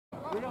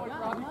ما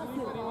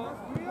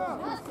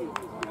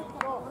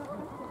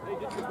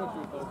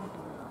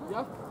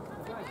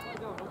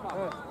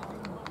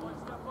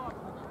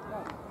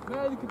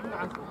هذيك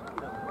بالعكس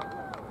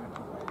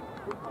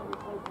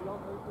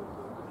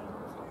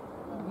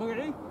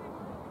مقعي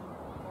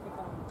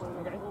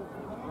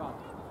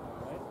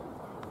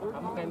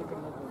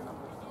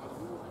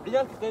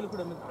عيالك قايل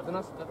كده من عند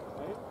ناس كان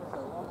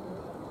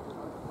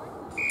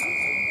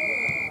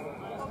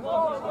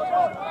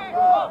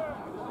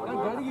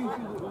قاعد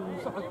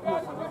يصعد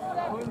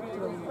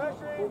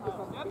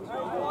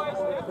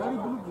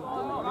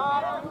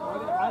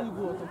قاعد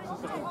يقول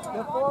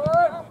عادي قوة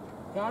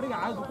قاعد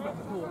عادي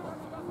قوة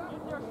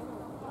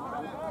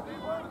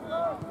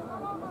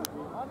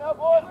On now,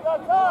 boys, we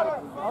got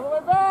time. All the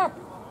way back.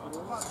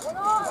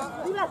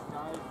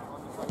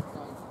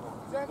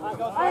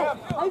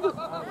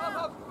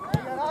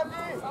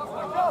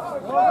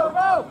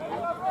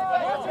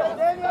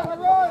 Danny on the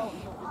run.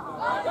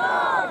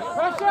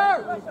 Pressure.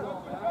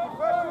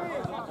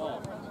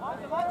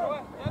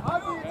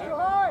 Andy, it's too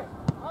high.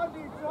 Andy,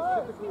 it's too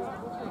high.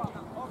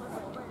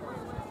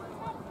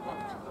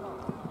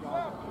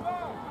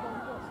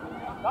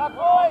 Stop,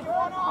 boys.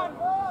 One on.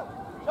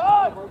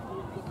 Shot.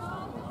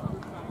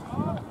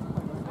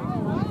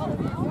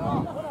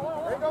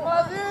 Here you go,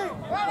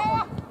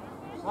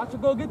 Mazzy. Watch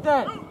it go get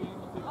that.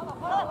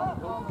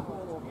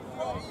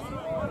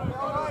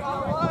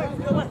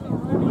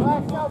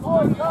 Relax now,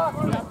 boys. Tuck.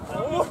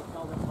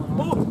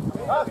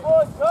 Tuck,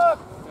 boys. Tuck.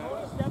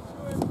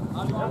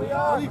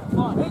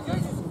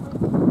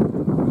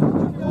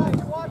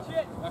 Watch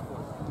it.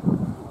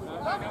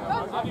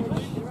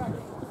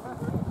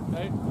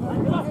 Hey,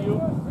 you.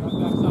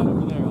 Backside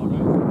over there, all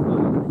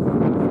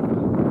right?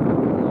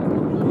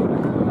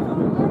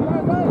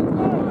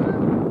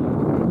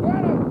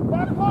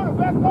 Back corner,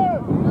 back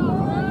corner.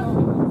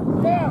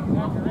 Yeah.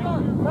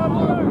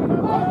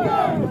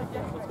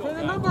 Say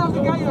the number of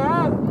the guy you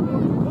have.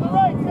 To the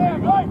right,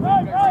 Sam. Right.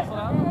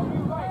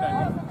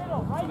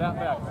 Snap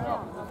back.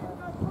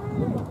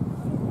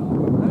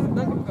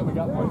 We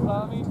got points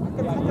on me.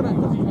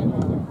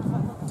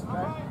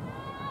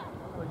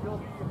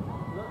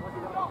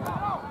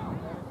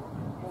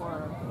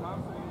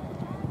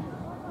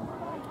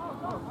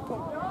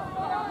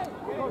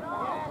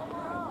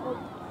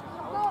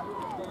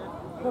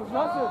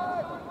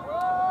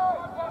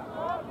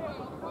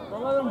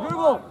 Don't let him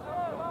dribble.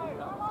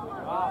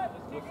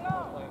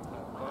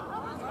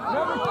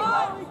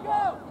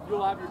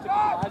 You'll have your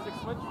typical Isaac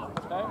switch.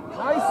 Okay?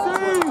 Nice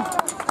save.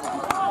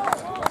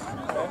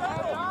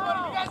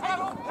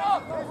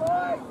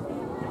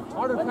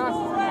 Harder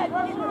passes. You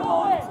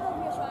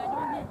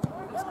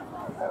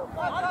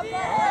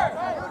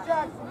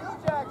Jackson.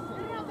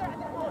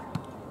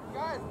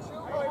 Guys,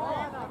 chill.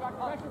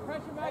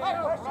 Pressure, man.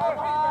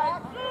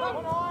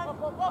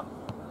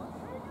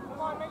 Come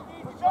on, make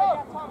these. Push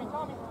up. Tommy.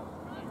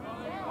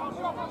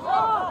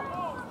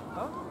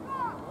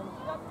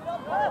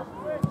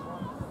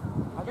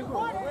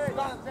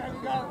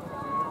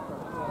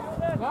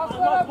 Now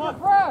set up your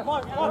press.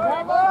 Your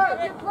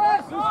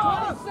press. Who's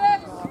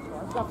 26?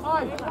 Got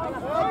 5.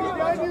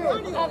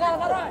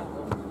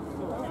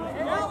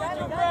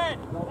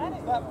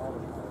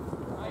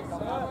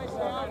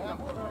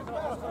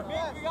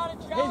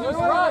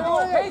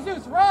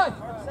 Jesus, run!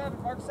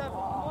 Mark 7.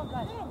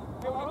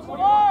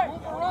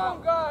 Move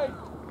around, guys.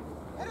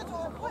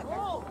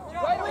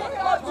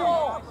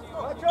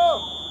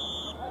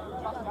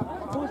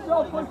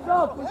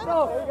 Push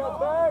up. You got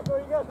back or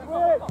you got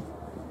switch.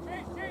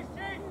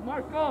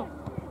 Mark, come.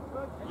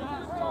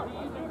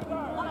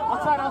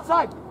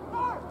 Outside.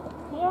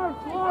 Storm.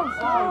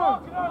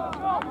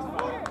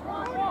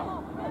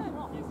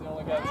 He's the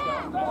only guy that's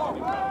got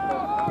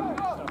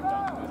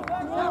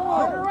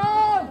Turn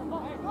around.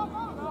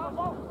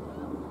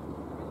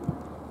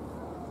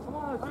 Come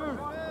on, dude.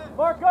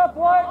 Mark up,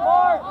 White.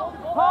 Mark.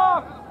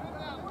 Talk.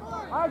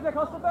 Isaac,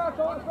 hustle back.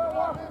 Don't want to start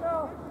walking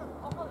now.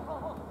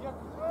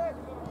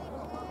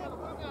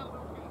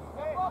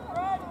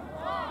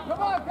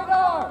 Come on,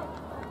 Kadar.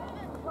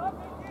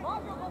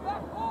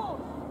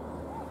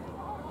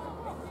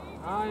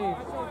 Nice.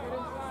 Go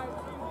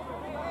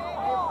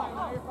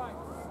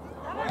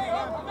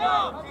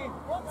up.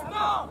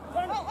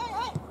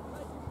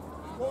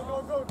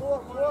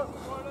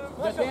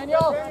 Is that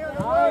Daniel?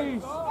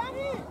 Nice.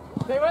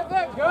 Stay with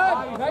it.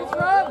 Good. Nice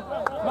run.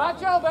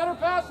 Macho, better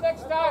pass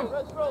next time.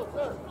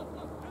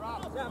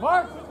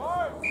 Mark.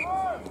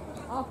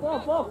 Off.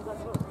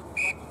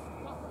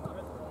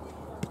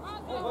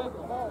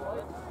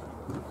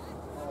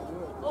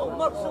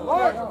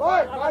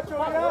 Mark, Macho,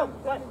 yeah.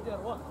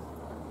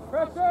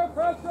 Pressure. No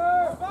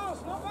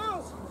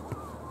bounce.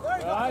 There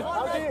you go.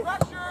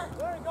 Pressure.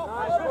 There you go.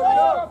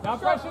 Now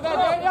pressure that,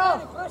 Daniel.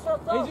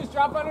 Jesus,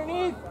 drop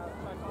underneath.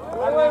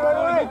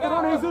 Wait. Come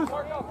on, Jesus. Hit it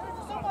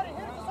to somebody.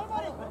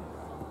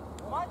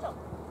 Macho.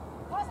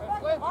 Pass it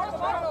back.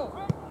 Macho.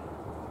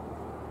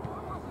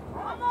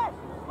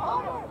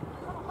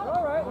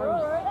 All right.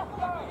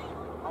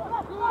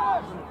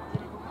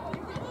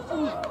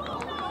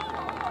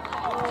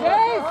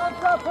 Chase!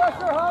 Hamza,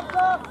 pressure,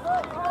 Hamza!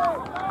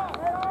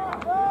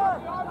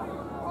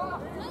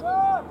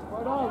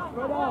 Spread out,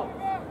 spread out.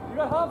 You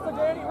got Hamza,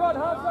 Danny, run,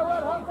 Hamza,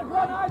 run, Hamza,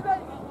 run,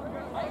 Isaac! Win it,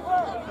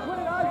 Isaac, win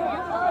it, Isaac!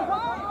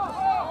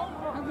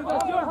 Hamza,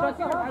 that's yours,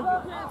 Hamza.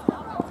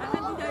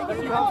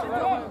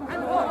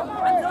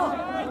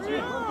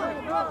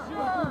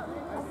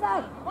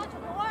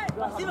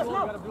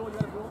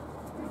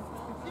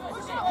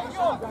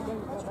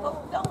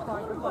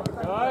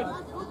 Good.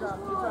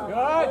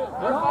 Good.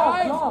 We're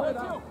fine.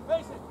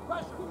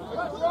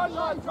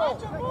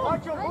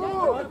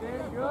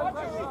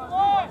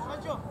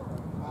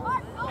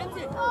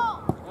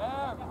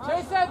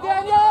 Chase that,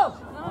 Daniel.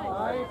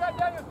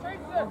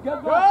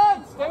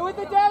 Good. Stay with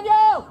it,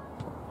 Daniel.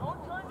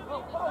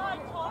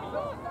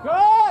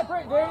 Good.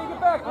 Danny,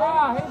 get back, Danny.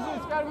 Ah,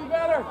 Jesus, got to be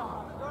better.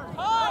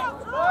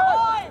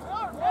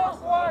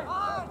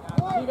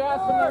 Steve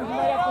asked him there, he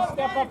might have to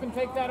step up and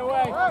take that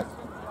away.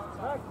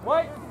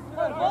 Wait.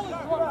 All the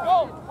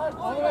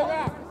way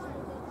back.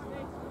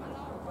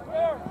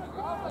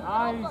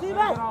 Nice. Get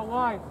on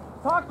line.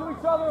 Talk to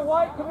each other,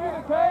 White.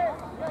 Communicate.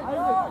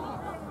 Isaac.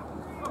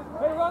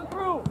 Hey, run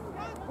through.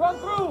 Run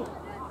through.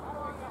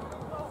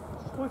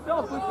 Push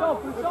up, push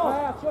up, push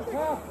up.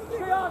 Pass.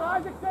 Stay on,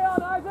 Isaac. Stay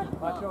on, Isaac.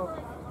 Watch over.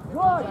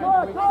 Good.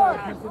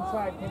 Pinch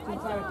inside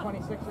at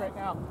 26 right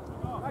now.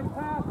 Nice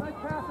pass.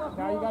 Up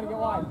now you got to get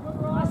wide. I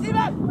see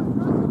that.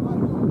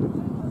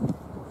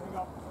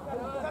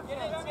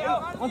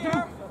 One, two.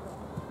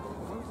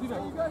 See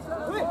that. You guys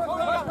have Hey,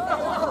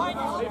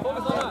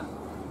 focus on that.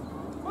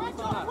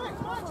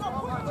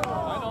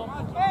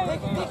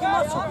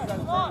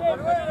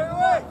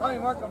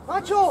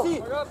 Macho!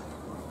 Good.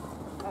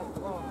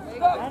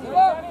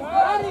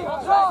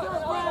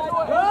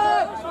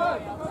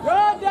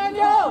 Good,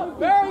 Daniel.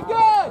 Very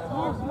good.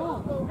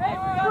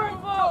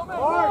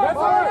 That's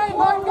all right,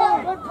 Marco.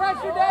 Good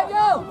pressure,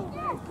 Daniel.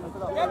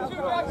 Get two,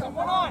 Jackson.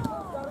 One on.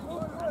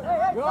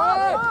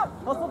 Good.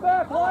 Hustle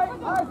back,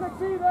 White. Isaac,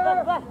 see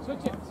there.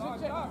 Switch it.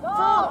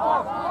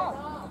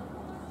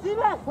 See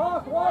that?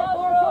 Talk,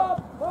 White.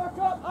 Mark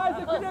up.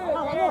 Isaac, you did it.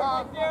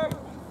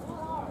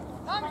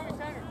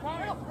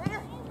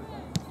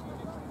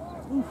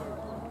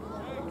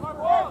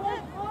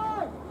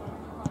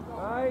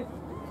 Nice.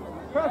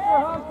 Pressure,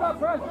 Hamza,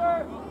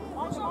 pressure.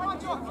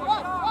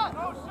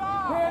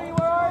 Danny,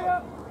 where are you?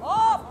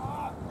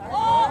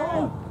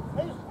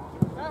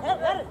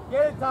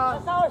 Get it, Tom.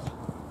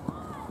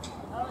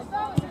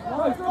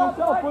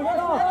 Push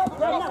off.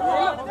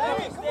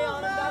 Stay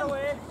on him that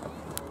way.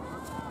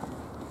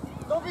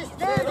 Don't be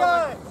scared,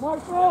 guys.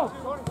 Mark off.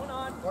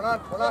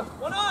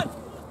 One on.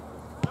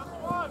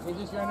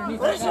 Jesus, you're underneath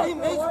Pressure right him,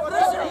 now. Mason.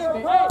 Pressure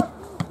him.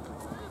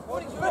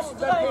 Pressure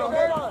tonight.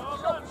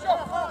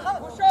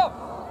 Push up.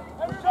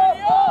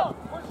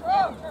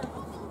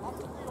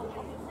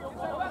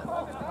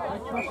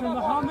 Pressure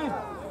Muhammad.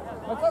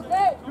 That's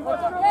okay.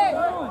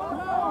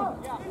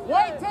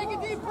 Wait, take a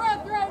deep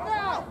breath right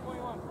now.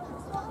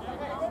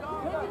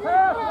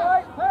 Pass,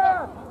 White,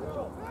 pass.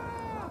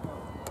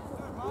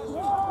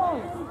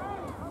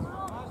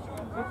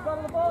 Get front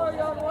of the ball,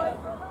 young White.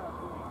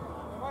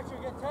 Watch you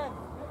get 10.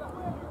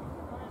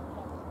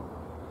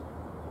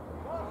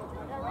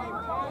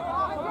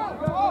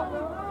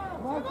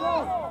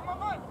 Michael.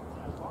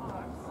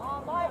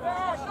 My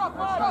back.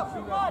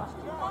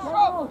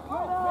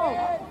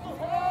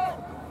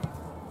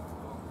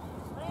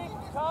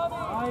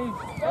 Nice.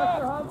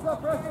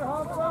 Pressure,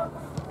 Hamza.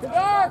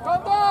 Kadar,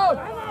 come down.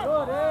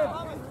 Good, Ed.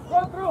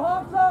 Run through,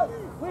 Hamza.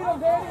 Lead him,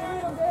 Danny.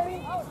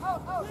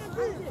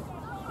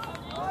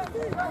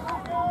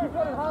 Keep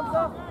running,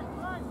 Hamza.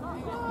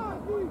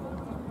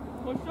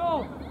 Push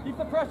on. Keep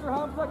the pressure,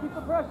 Hamza. Keep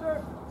the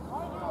pressure.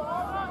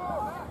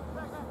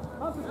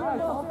 Hamza,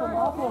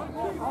 off him.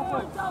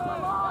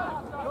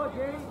 Good,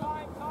 Danny.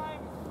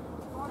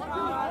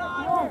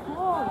 Come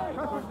on.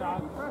 Pressure,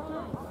 Don.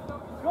 Pressure.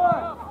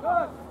 Good.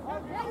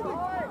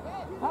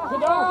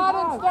 Kadar on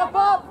him, step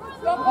up.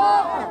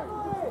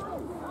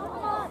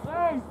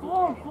 Hey,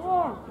 slow.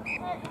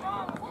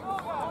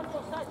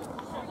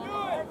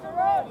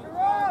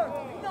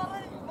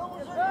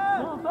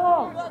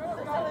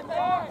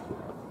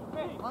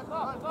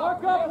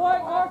 Mark up,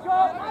 White, mark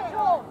up!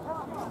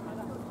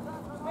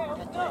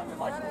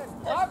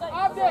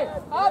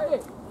 Abdi.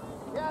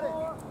 Got it.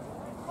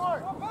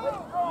 Mark, stay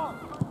strong.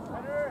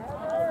 Header.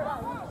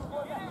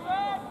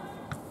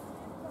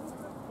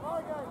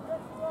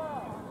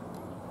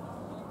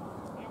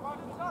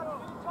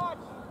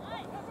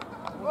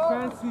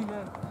 Fancy,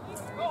 man.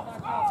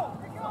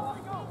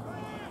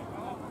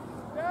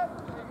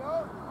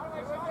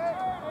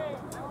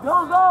 Go!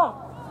 Go!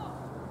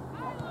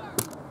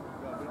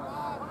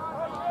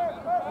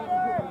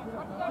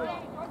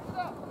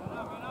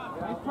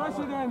 Nice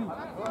pressure, Danny.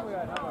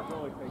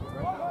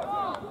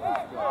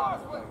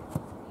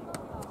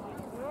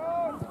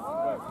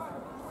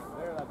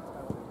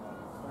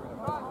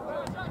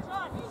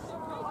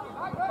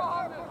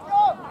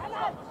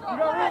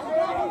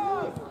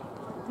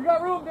 You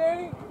got room,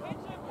 Danny.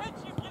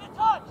 Pitch him, get a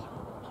touch.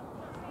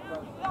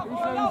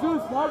 He's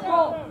Jesus,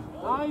 Marco.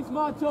 Nice,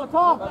 Macho,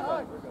 top.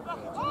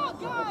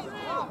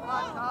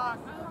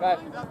 Back.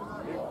 You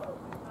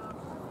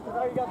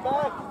got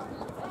back.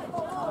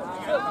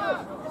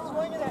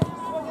 Swinging it.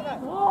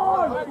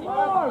 Lord.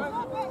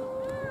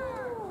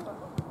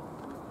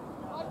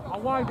 I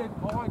wide it.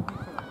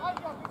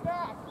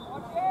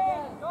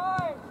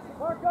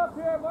 Mark up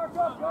here,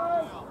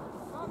 guys.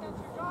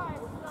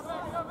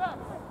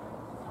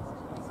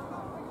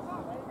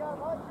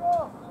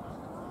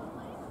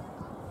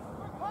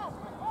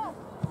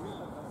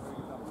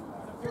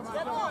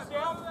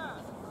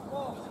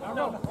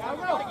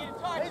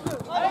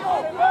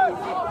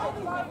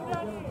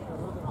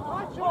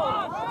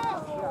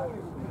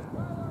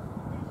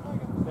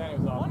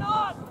 Daniel's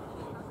off.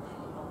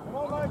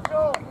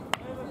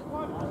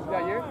 Is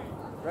that you?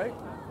 Right?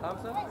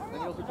 Thompson?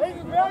 And you'll be you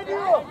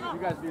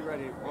guys be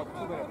ready. Well, 2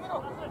 minutes.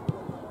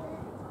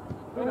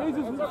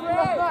 Jesus,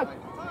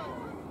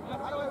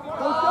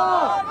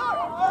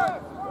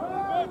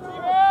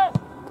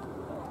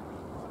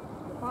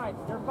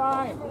 You're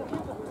fine.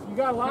 You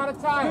got a lot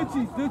of time.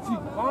 Ditchy.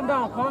 Calm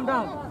down.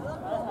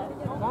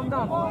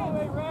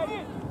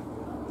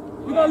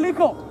 You got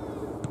Lico.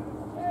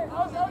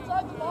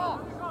 Outside the ball.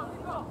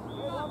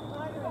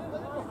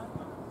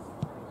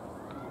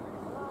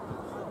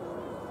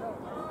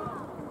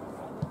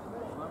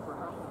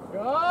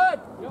 Good.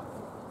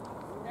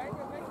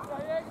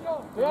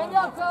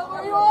 Daniel, tell them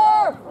where you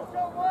are.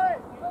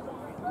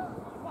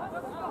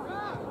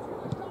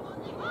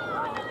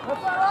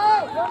 That's all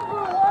right. Run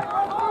through.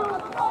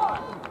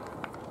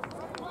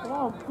 Come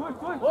on, quick.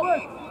 Come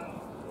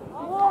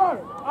on.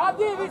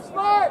 Abdi, be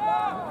smart.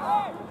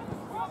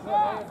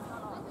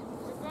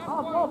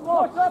 Push up,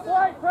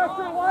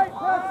 White.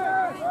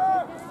 Pressure.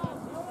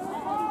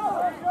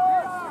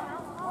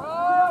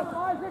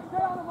 Isaac,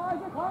 stay on him,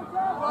 Isaac.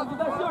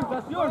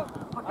 That's yours.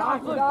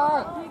 Knock it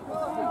out.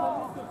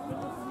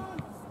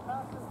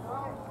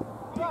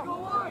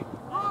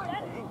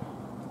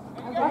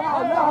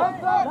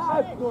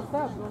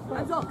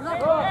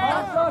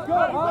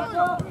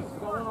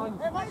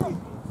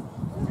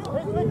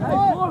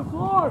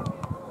 Floor.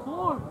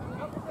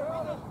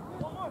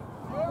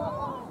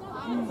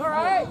 It's all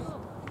right.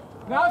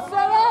 Now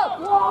set up.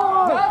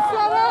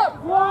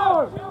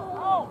 Floor.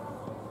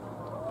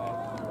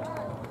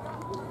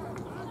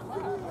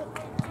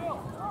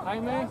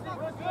 Jaime,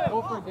 go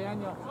for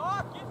Daniel.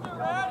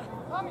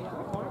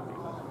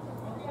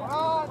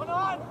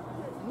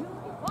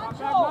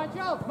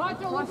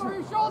 Macho, look over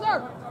your shoulder.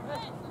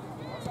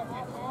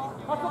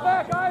 Hustle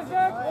back,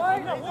 Isaac.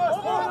 White.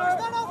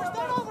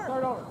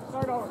 Start over.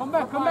 Start over. Come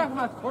back,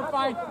 Macho. We're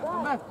fine.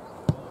 Come back.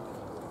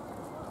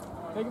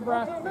 Take a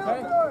breath,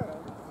 okay?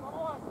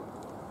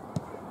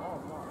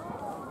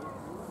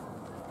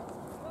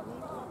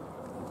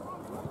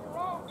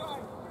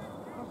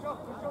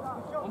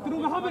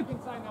 Mohammed.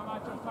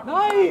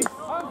 Nice.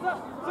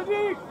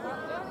 Sadiq.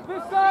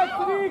 This side,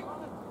 Sadiq.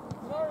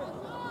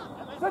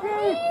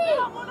 Sadiq.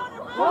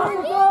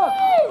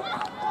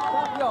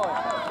 Stop yelling.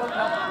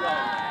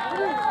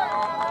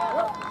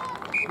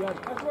 Good.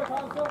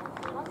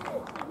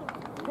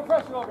 Good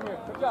pressure over here.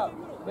 Good job.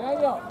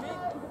 Daniel.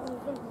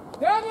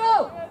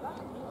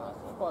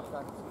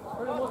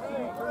 Turn him up,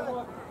 Sadiq. Turn him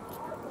up.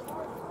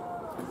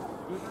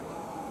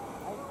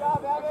 Nice job,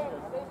 Evan.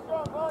 Stay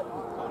strong, bud.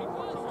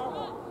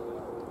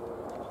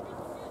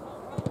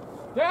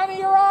 Danny,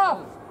 you're off.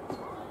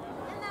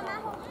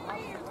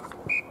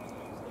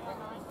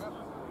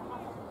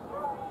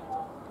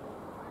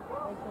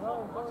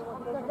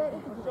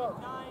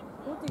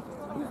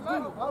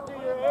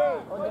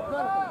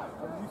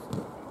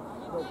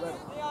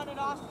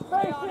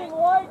 Facing,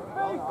 White.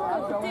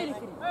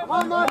 Facing. Come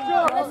on, Macho.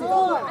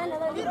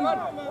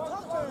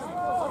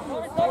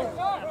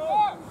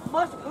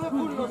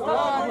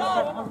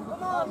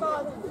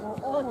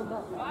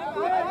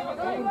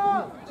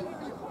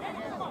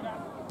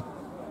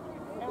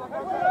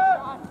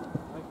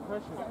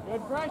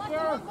 Good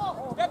pressure.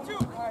 Step 2.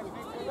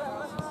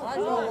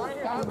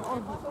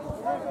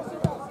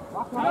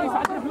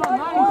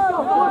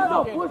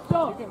 Push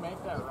up. You can make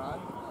that run.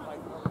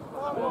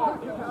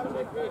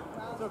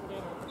 It's okay.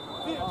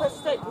 Press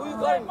stay. Who you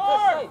guarding? Press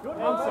stay.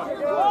 I'm sorry.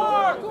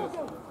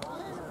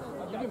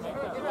 You can make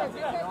that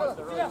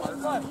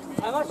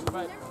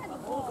run.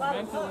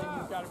 Mentally,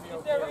 you've got to be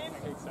okay to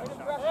take that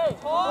shot. Hey,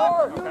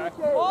 hard.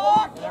 Okay?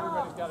 Hard. And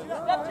everybody's got to do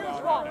Step it. 2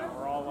 strong.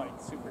 We're all like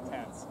super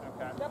tense.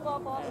 Okay? Step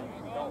up, boss. And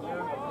you're doing the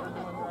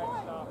right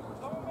stuff.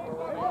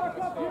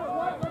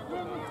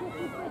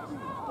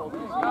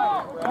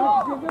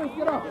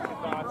 Get up.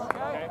 Thoughts,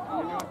 okay?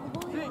 You're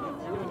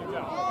doing your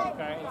job,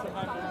 okay?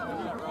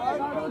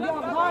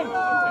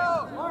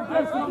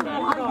 And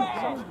sometimes you're going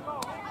to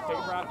take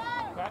a breath,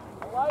 okay?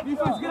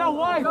 Defense, get out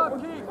wide.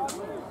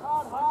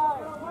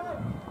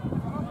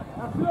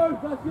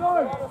 That's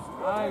yours.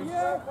 Nice.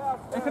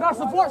 Hey, Kadar,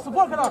 support,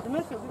 Kadar.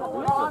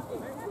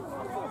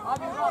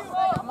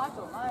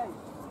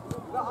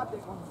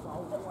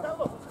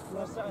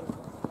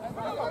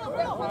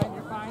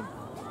 You're fine.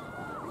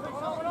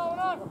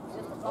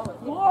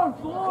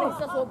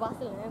 Está so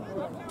basta né?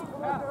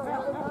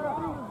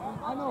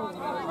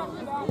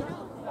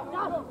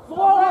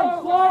 Floor!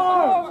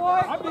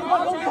 I'm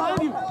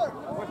behind you.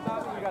 What's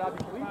that? You got to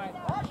be clean.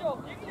 Marshall,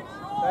 get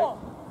control.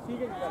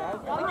 Keegan, you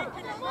got Gotta get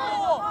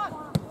control.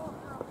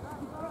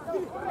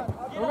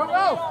 We're gonna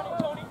go.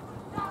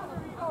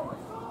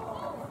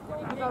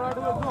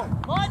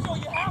 Marshall,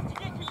 you have to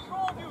get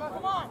control, dude.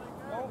 Come on.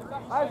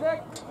 Isaac!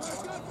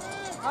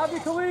 Avi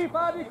Khalif!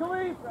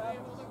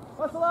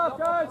 Hustle up,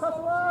 guys!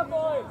 Hustle up!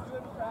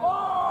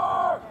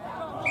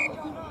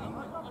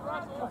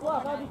 Hustle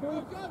up, Avi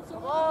Khalif!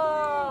 Come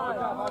on,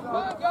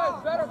 guys,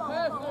 better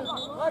passes.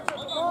 Watch it,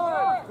 come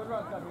on! Good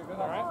run, Steph, good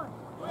run.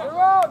 Good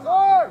road,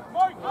 Lord.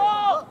 Mark,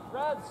 go.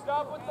 Brad,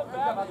 stop with the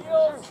back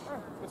heels.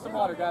 Get some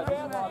water, guys. Get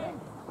some water.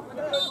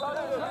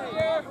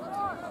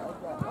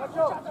 Watch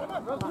out.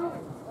 Run through.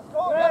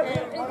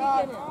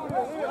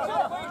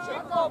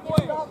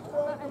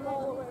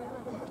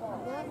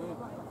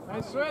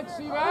 Nice switch,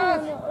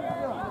 Stevens.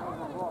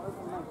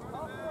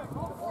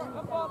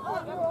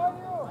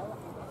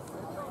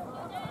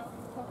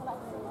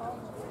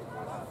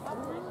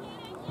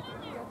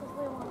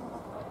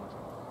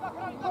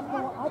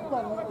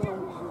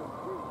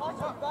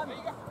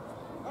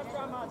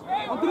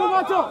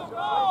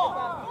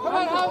 Come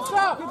on,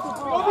 Hamza.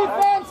 Don't be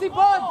fancy,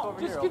 bud.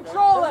 Just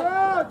control it.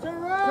 Turn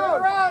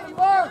around, you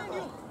mark.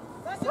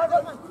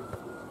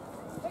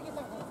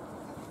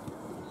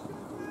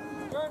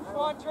 Turn,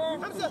 Swan, turn.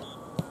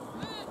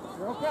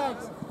 You're okay.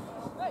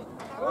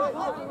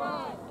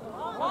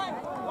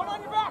 One on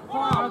your back.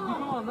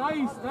 Come on,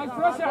 nice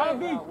pressure,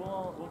 Abby.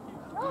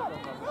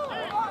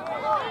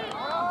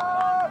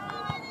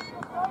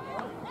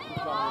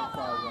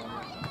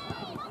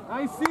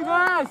 Nice,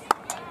 Stevens.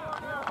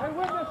 Hey,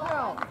 witness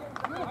now!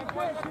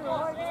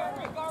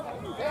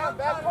 Sam,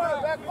 back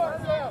foot,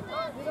 Sam.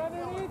 Get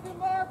underneath him,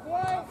 Mark,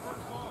 White.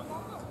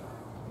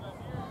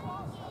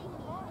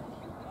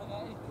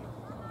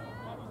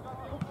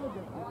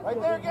 Right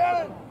there, get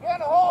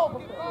it, hold.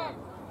 Keep back.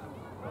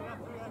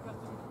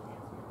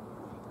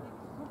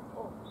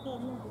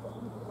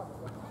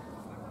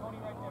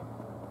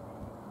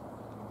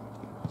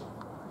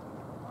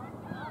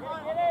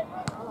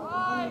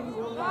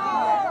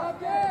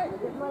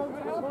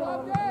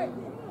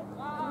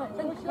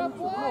 Push up,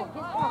 White.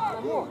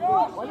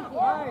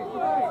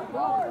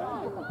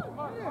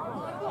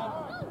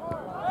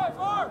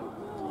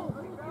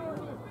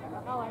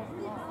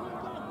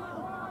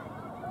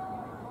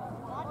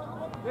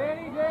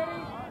 Danny!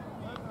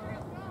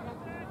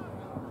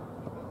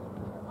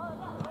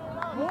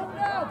 Move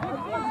now, big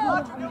man.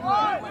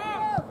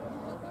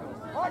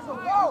 Marshall,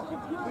 go.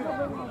 Get this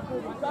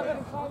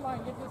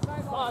sideline.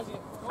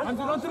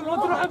 Hamza, run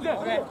through, Hamza.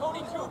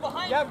 Tony, two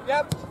behind. Yep.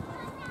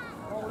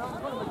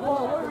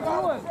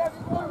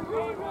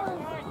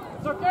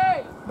 It's okay.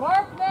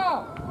 Mark now.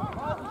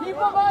 Keep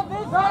him on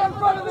this side in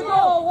front of the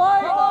goal.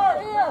 White.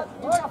 Here.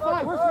 We're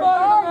spotting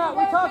him out.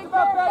 We talked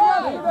about that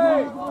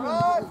yesterday.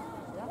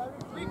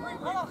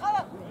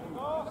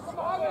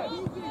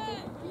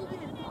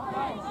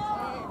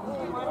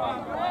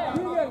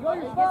 Keegan, go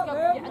your spot, man.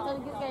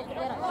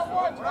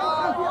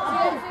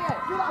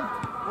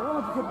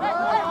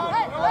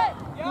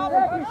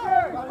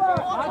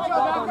 Macho,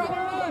 back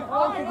underneath.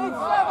 Underneath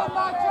 7,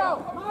 Macho.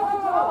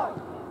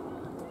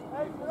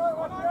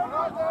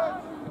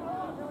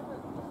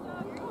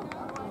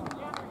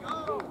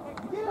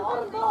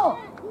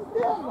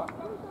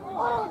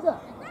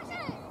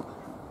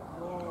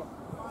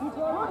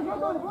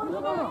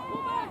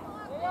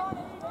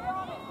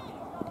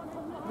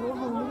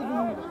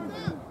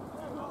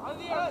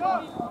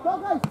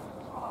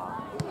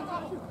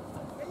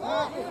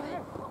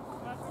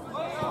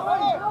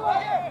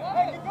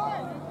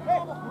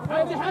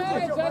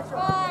 Hands, that's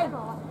fine.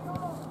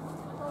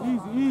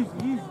 Easy.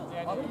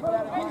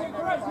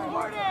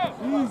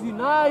 Easy,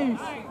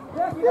 nice.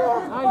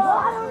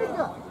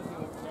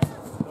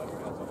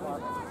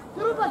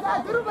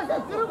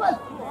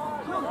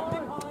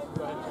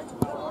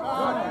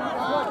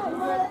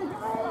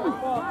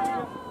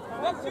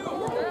 That's two.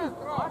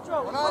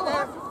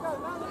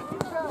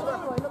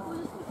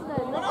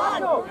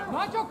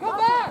 Macho, come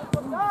back.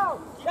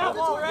 Yeah,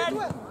 ball, Red.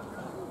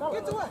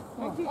 Get to it.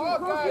 Oh,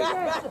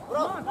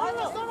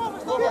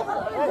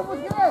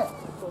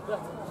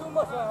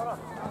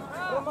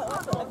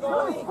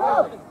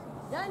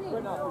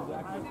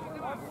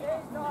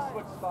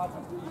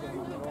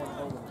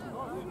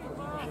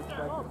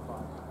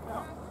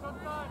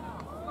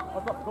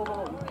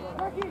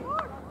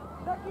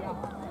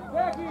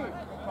 Becky!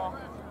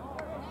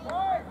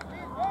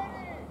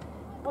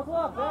 Hustle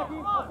up, Becky!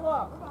 Hustle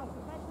up!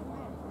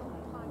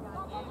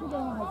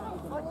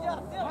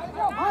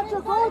 Macho,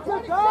 go to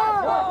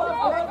God.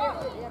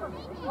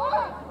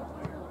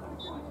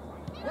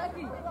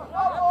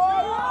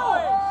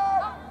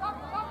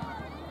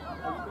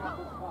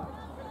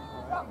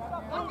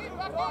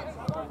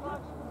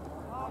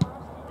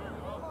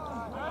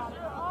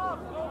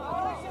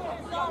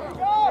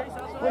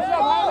 Push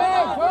up,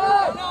 Hamza.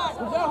 Good.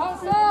 Push up,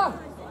 Hamza.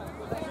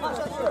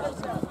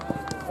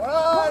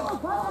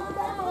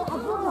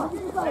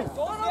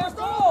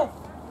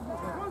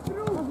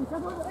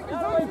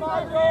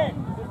 boys. Good.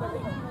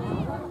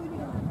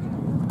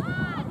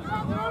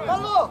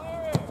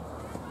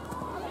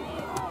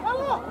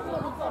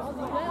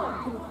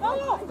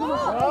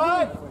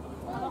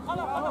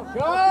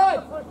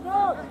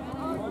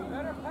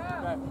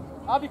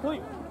 I'll be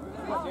clean.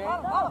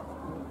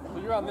 So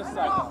you're on this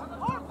side.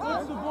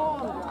 That's the ball.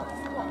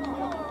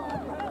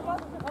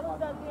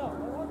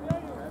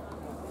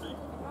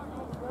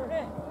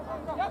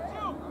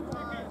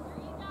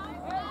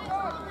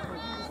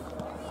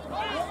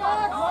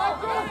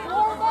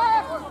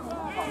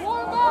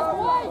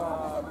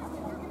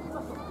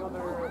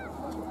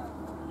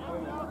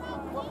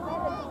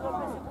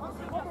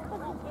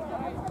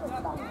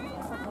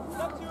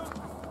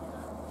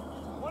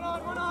 One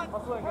on.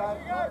 Hustle it, guys.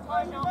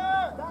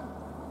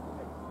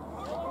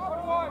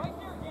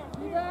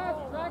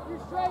 Track your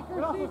striker,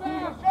 Good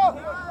Seabass.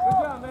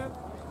 job, man.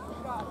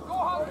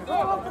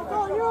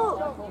 Go, you!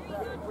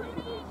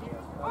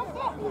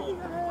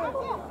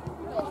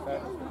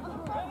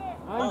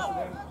 Nice.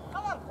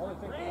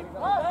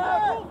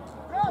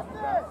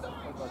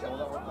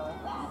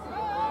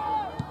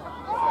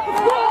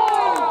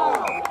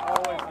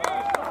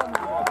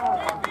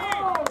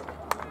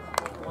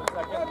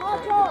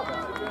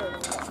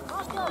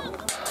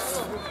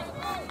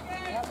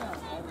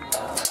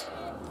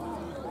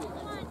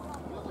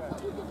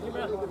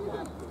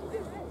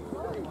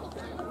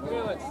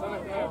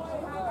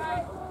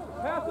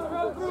 Pass it,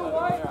 run through,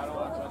 White.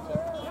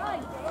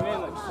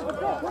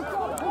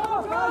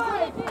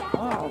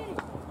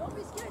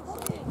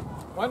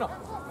 Why not?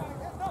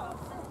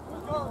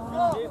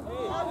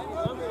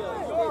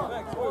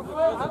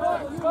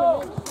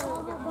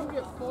 You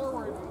get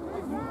forward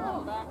and you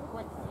come back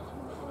quickly.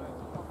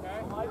 Okay?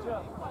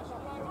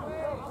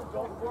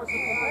 Don't force it.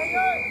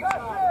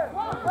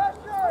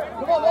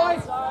 Come on,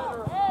 boys.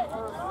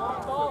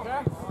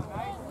 Okay?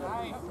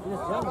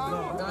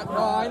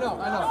 No, I know.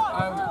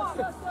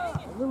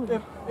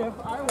 If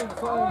I were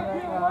playing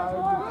right now, I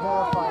would be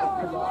terrified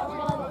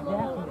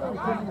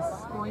because he's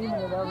screaming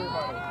at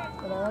everybody.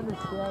 And I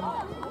understand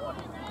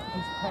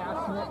he's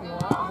passionate and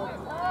loud.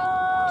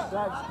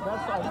 That's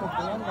I think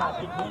the end guy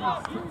could really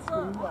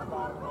scream that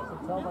loud. I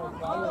could tell by his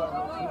body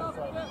language he was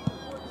like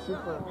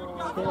super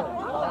scared.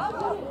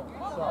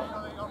 So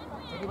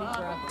take a deep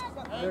breath.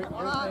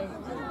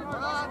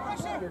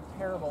 You're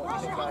terrible at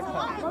getting back up.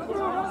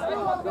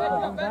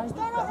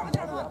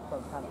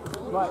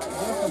 But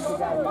this is the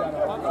guy you gotta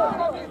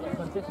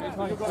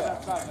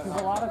because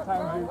a lot of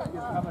times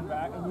you're coming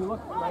back and you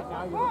look right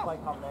now, you look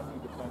like how Mendy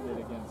defended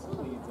against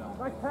Leeds on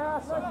Nice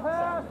pass.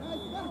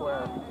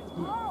 where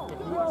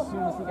as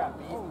soon as he got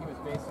beat, he was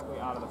basically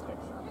out of the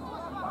picture.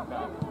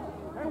 Okay.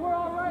 Hey, we're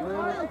all right.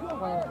 We're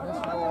playing this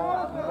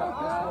role, we got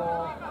this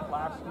role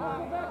last year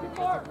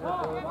because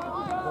of your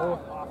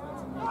both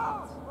offense and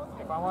defense.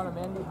 If I want a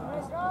Mendy who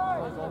just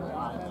plays only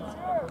offense,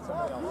 I'll put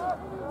somebody else.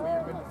 But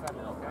you're a good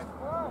defender, okay?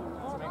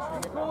 So make sure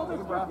you get back.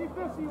 Take a breath.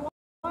 50-50.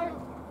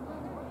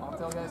 I'll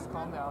tell you guys to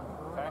calm down,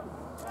 okay?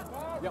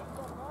 Yep.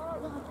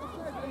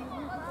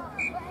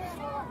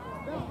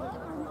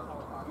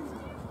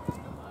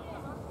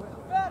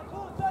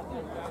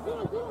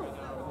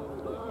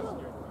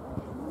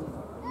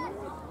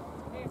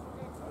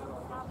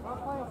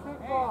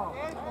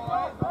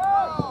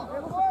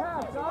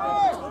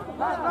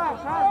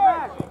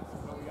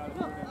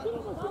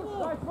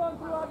 Nice run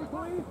through, Abby,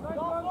 please. Nice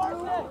run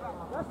through.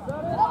 That's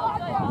better.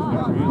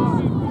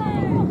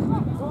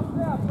 Don't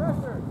step,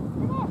 pressure.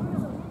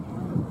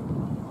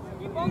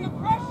 Keep on the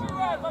pressure,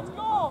 Ed. Let's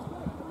go.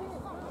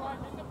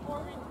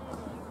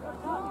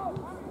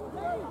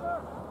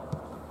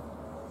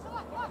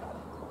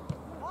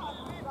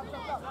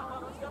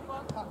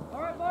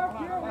 All right, Mark,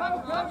 here. Well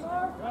done,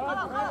 Mark.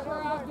 Pressure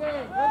out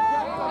there. Good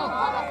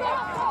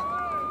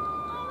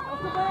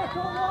That's the back,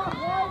 don't walk,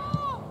 right?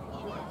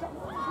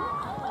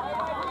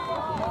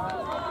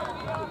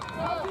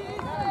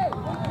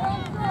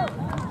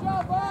 Good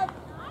job, bud.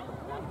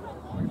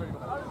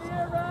 Out of the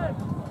air, Red.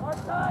 Hard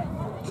tight.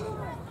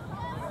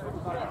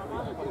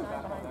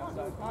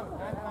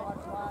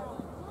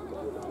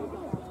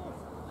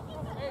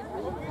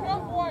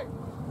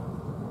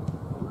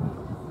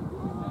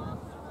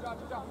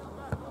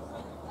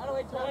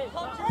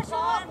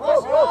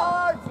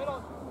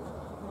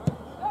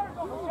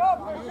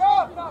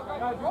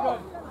 Guys, you're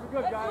good. You're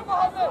good, guys.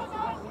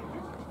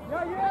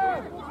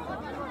 Yeah.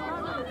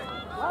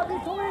 Abby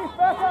Police,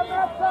 back on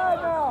that side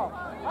now.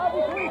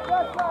 Abby Police,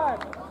 that side.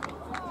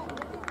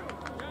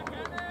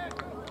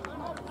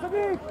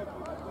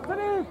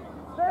 Sadiq,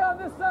 stay on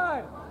this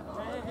side.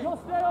 You'll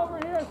stay over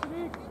here,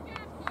 Sadiq.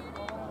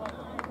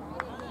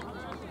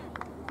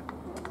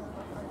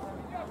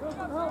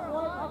 Wilson, help,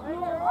 up here.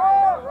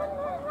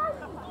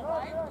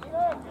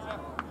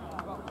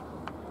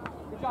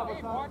 Good job,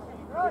 Wilson.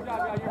 Good job,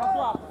 yeah. You're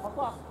hustle up.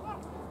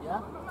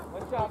 Yeah?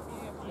 Nice job.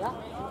 Yeah?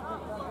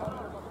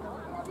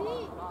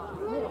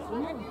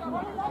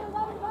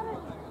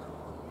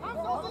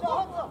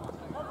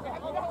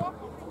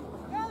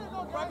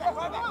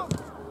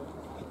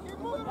 You're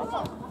moving.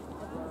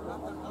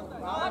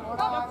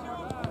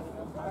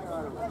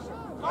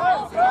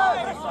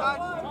 Hey,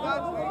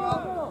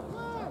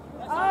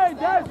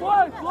 Dad,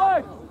 flush!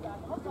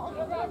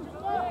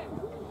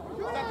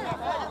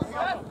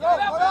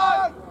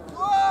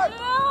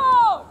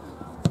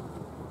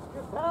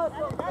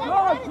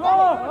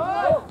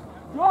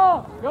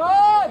 Draw!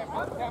 Good!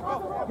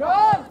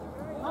 Good!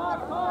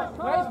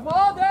 Nice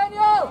ball,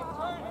 Daniel!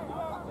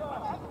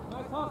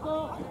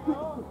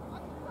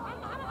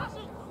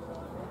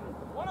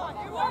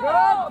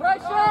 Good!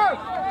 Pressure!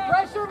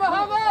 Pressure,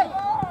 Muhammad!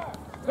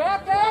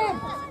 Back aim!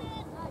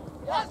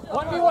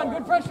 1v1,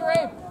 good pressure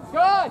aim.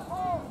 Good!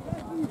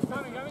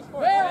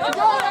 Very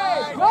good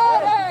aim!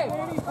 Good aim!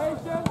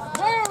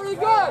 Very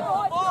good!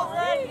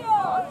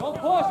 Don't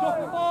push, go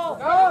for the ball!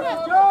 Good!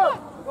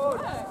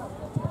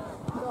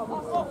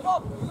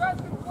 You guys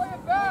can play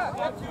it back!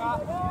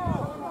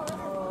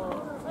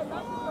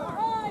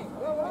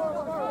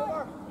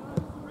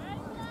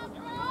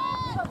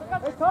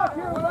 Hey, talk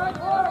here, right?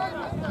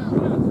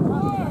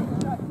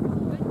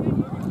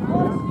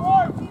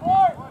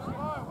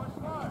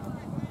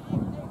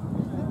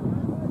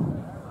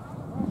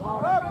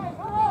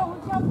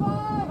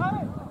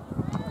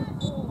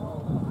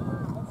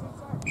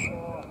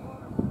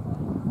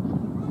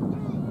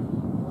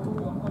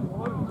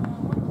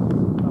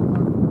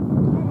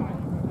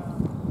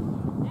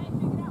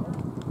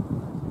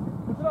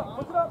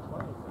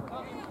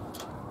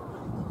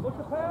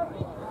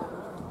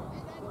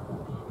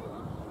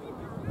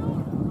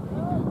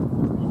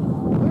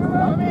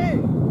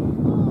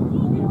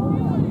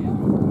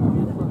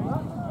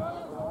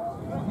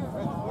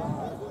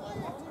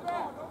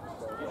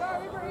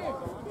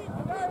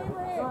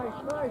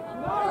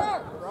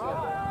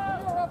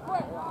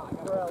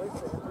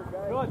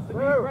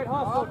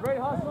 Great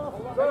hustle.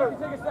 Hey,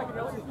 take a second.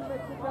 Let's just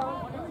make sit down.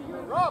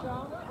 Rob!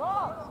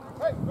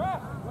 Hey, Brad!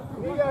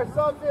 You got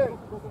something.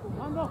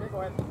 Go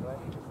ahead.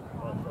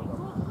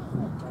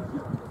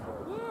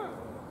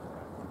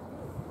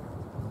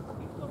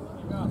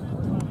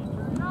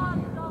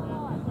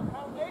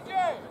 AJ!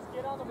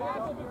 Get on the ball.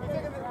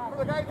 For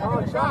the guy taking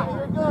the shot.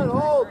 You're good.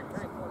 Hold.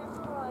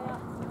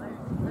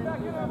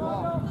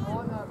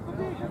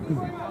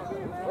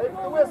 Wait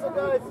for the whistle,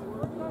 guys.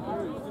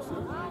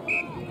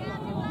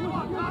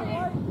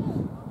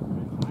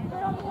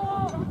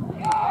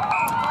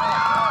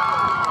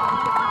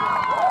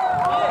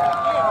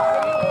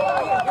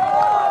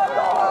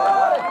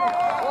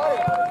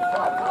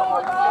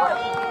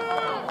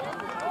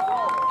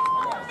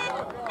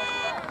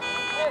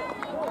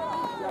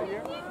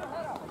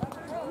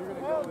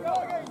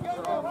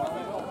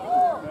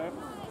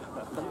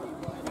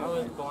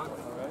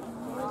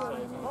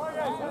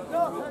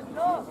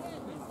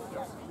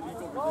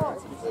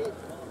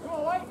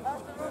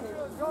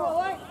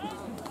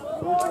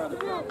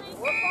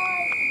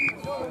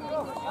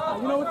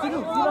 You know what to do.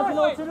 He doesn't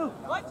know what to do.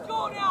 Let's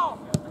go now.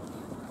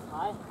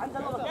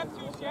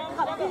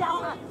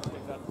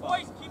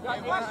 Boys, keep that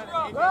pressure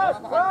up.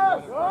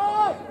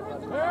 Good!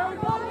 Very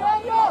good,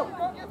 Daniel!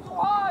 Get too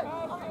high.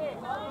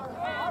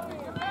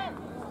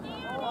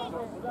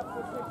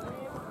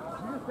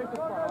 You just take this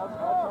part. I'll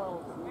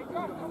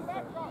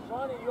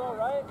Johnny, you all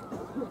right?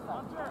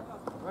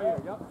 Right here,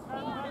 yep.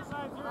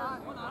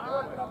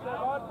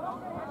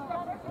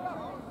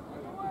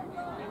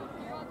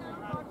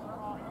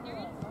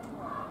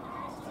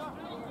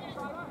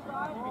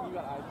 You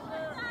got eyes.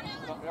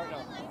 No,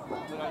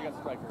 now you got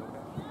striker,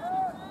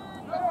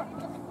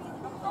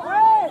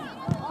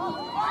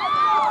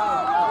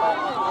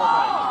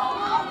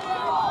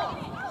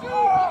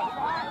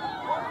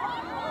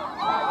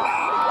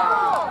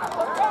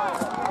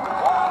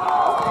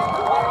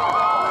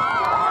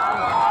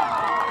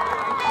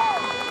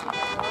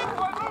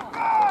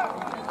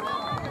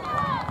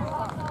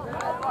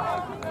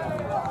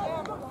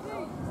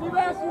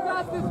 Seabass, you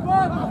got this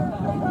one!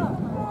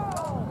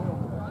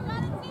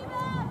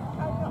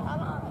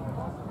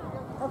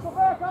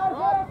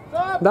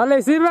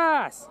 Dale,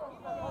 Silvas!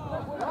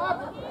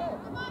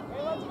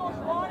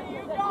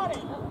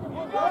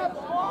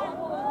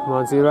 Come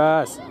on,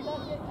 Silvas.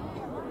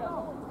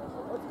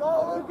 Let's go,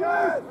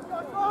 Lucas!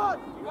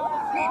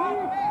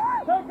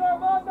 Take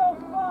Armando's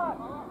spot!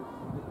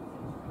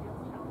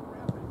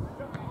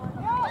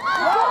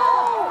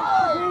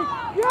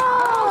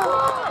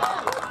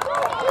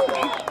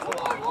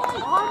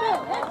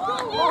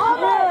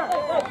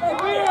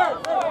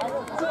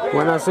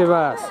 Buena,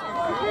 Silvas.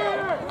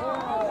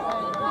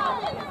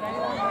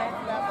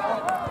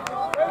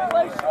 Great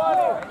play,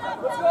 Shawty!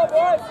 Let's go,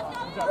 boys!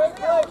 Great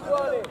play,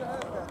 Shawty!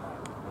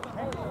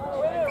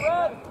 Win it,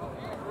 Red!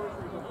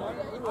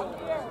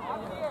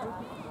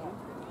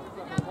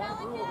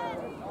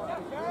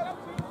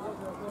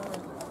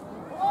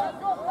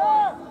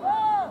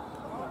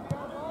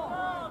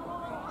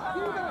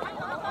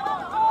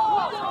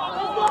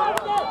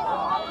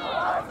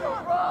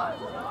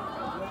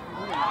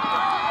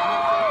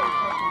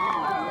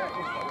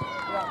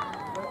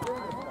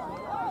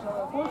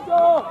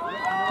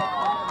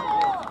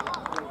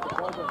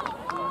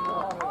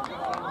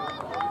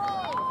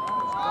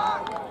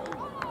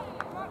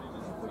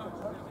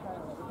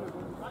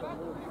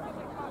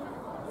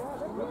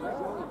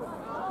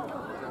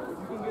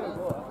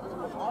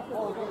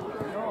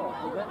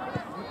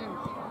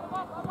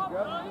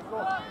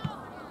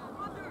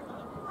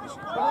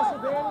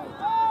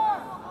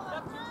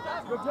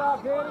 Good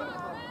job, Danny.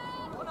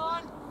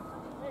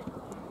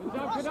 Good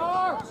job,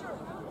 Kadar.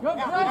 Good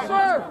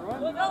pressure.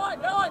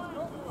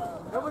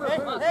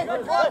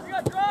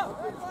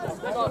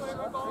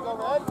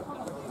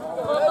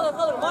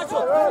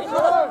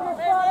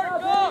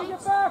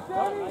 Get back,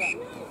 Danny.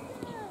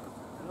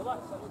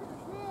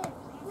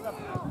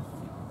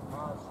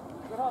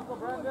 Good hustle,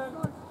 Brendan.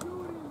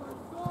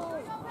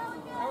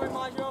 Hurry,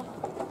 Maggio.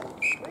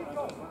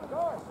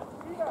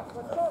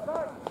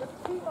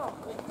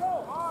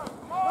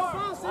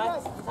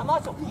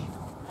 Samacho.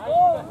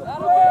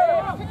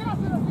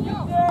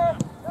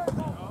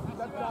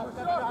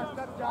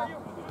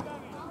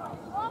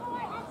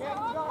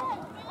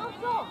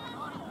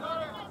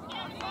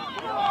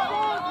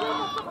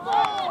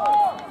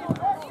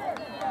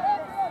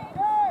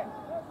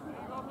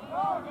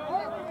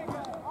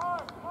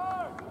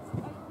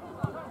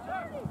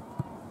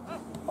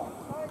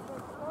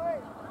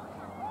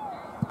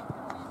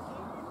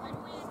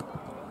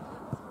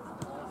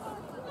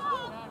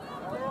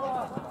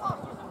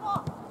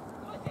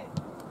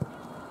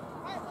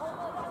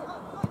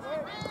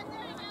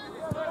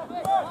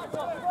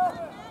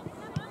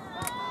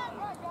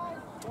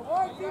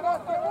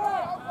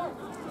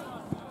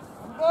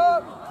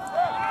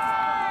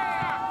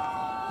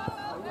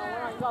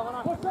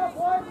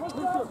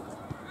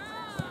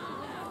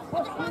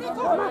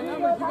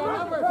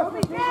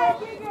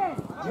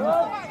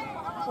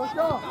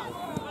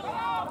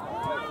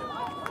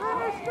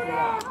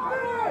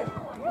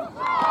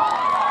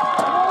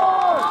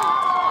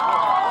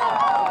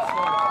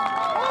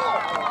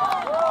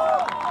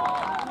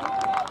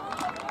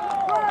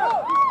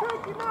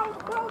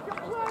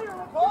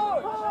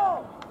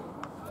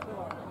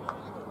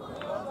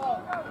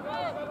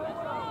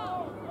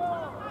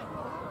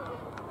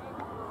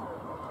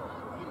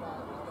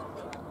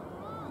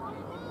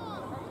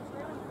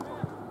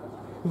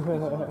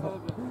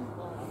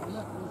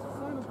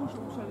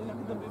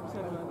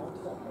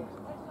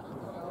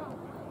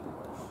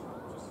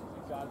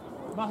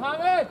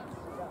 Mohammed!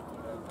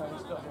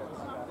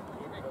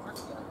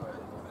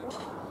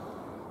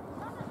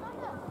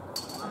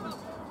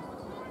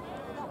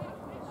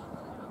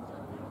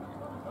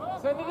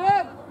 Send it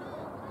in!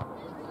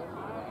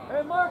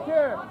 Hey, Mark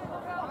here.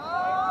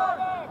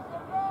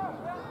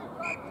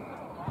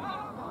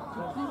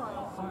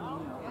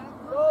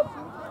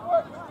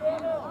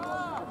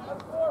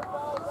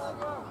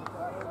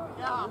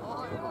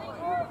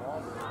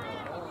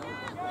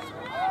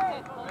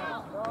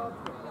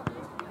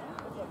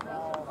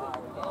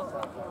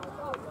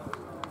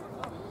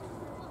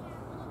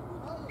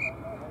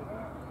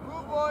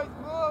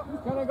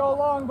 It's gonna go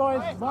long,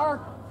 boys.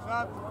 Mark.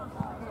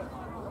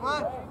 Come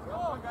on.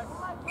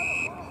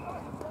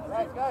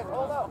 Guys,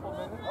 hold up.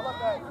 Hold up,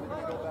 guys.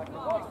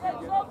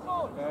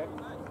 Okay.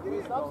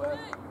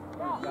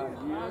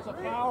 That's a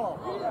foul.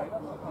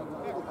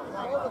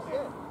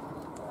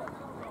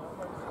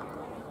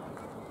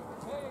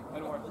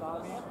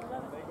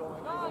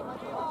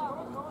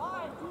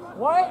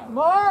 What?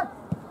 Mark?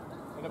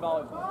 In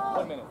about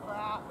 1 minute.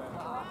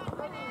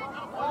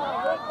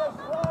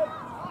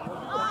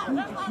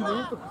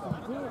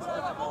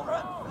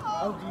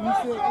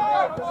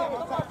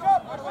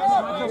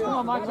 Macho, come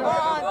on, Macho. You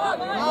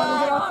want to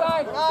get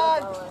outside?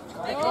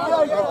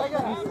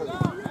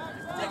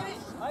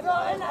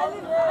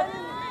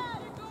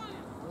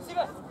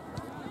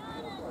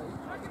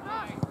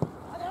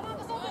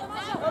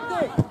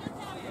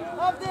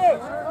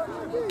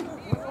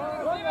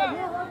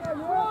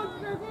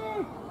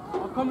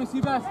 I'll come and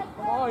see Best.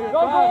 Oh, you're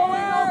good.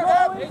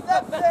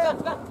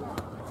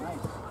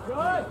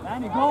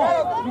 Danny, go.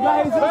 You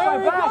guys in my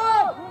back.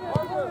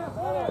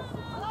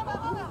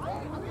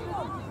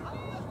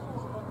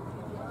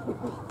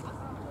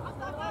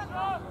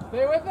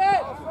 Stay with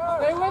it.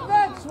 Stay with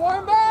it.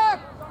 Swarm back.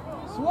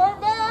 Swarm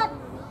back.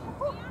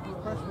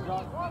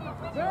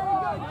 Very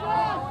good,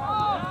 Josh.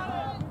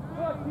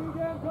 Good,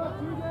 Keegan. Good,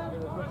 Keegan.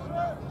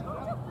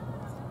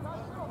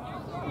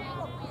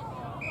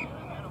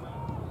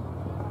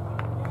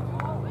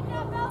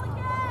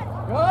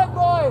 Good,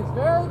 boys.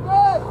 Very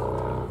good.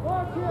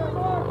 Mark here,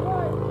 Mark,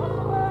 right. Up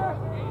the back.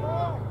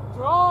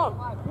 Drop!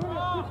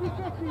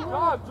 50-50.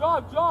 Drop,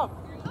 drop, drop!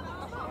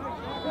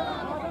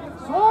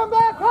 Swarm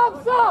back,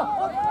 Hamza.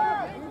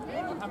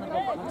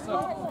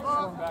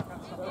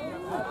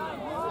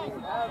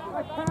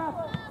 Nice pass.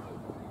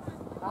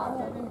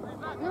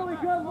 Really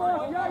good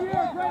look. Yeah,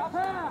 yeah, great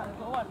pass.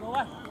 Go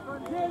left.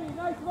 Danny,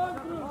 nice run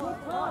through. Good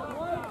toss.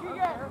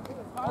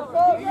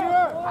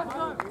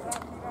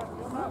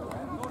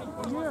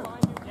 Here.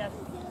 Yes.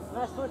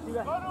 Last foot, you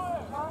got.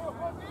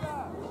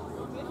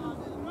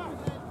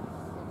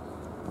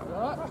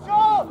 It's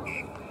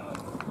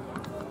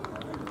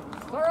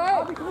all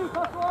right.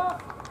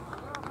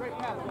 Great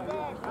pass.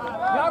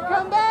 Now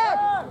come back.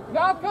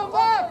 Now come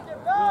back.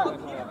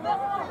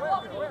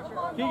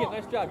 Keegan,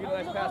 nice job. You had a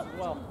nice pass as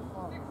well.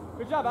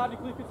 Good job, Audi.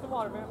 Please get some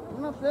water, man.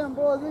 I'm not saying,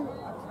 boys.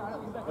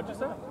 What'd you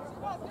say?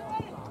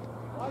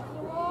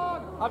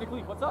 Howdy,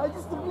 Cleve, what's up? I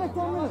just like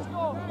 10 minutes. You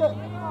want to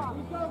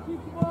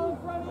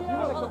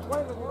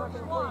complain, but you're not going to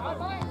complain.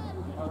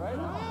 All right?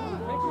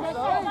 Make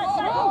yourself.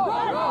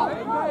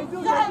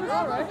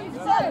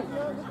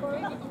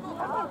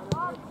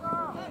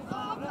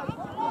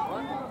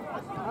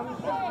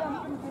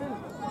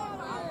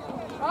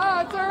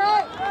 That's all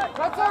right.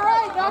 That's all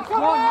right. Now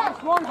come back.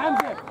 Strong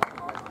Hamza.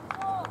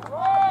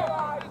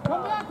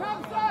 Come back,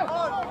 Hamza.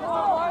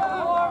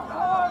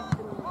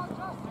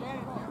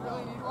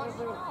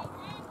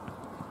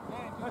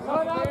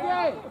 Good,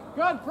 Andre.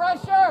 Good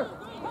pressure.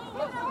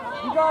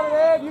 You got it,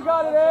 Ed. You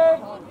got it, Ed.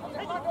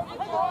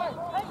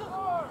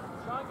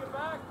 Sean, get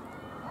back.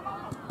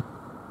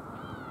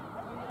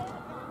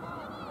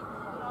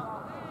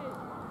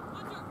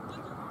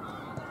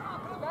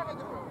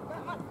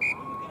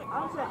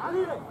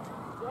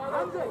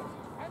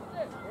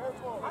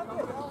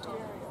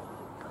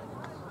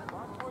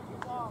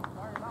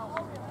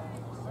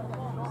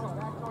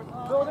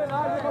 Build it,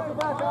 Isaac. Up the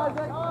back,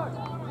 Isaac.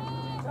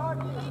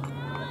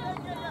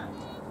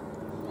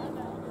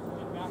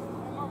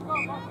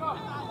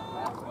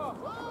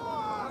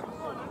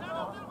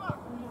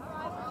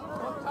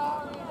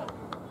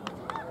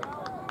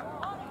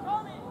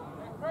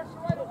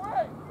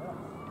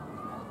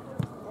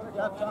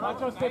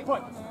 Macho, stay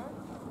put.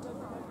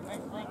 Stay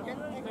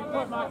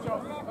put, Macho.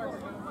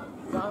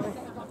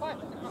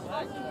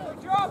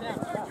 Good job. Stay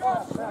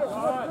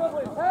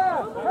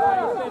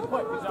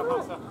put. Good job,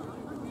 Hausa.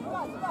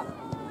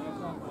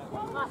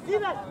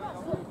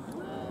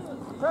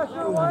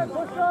 Pressure away.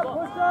 Push up,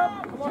 push up.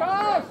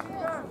 Josh.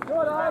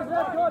 Good,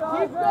 Isaac. Good,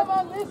 Isaac. Keep them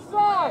on this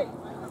side.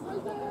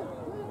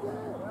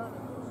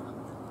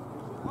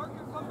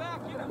 Parker, come back.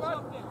 Get him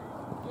something.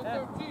 Get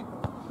their teeth.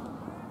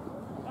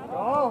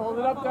 Oh, hold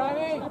it up,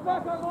 Danny. Get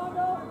back,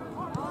 Armando.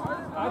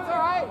 That's all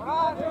right.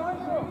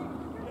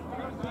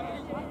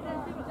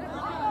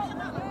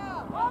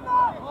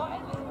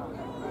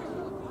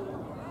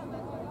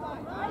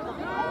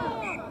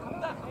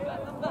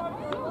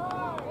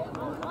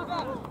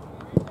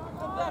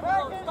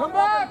 Come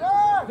back!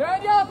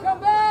 Daniel, come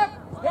back!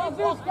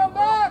 Jesus, come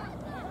back!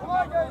 Come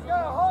on, guys.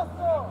 Got a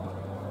hustle.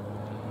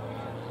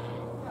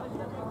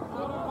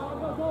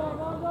 Go,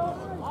 Armando.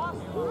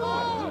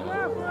 Who's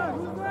there for it?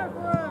 Who's there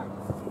for it?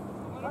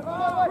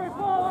 Great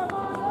ball,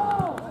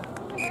 Armando.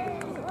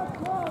 Let's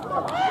go.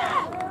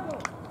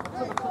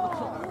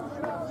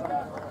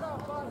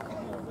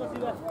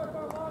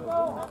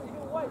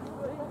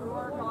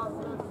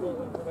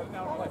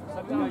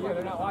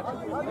 They're not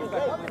watching. On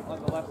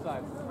the left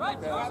side. Right,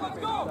 let's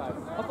go.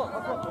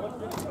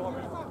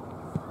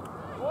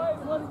 Boys,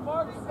 let's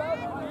mark 7.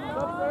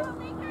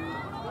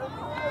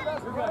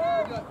 You're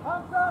good.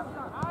 Hamza.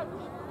 Hamza.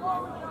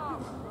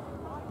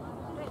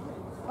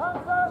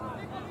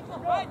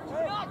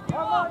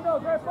 Armando,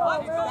 great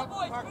ball, man.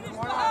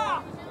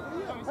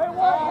 Hey,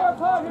 one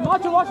time.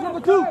 Macho, watch number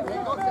 2. Get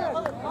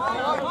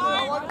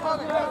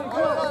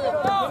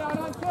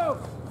out on 2.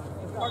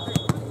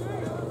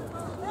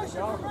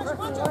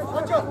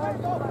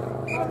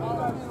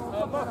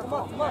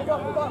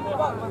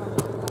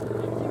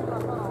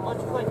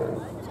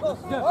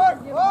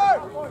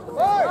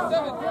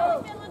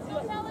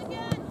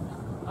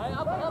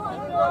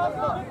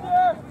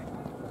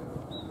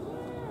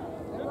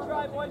 Good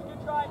try, boys,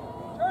 good try.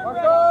 Turn Mark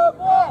right. up.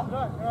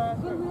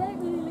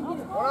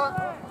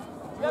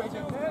 Step 2.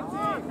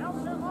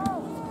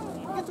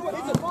 Get to it.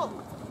 It's a ball.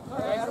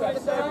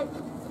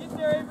 Get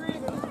there, Avery.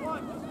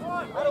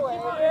 Right away,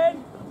 keep it in.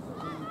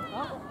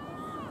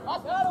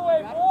 That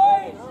away,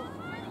 boys.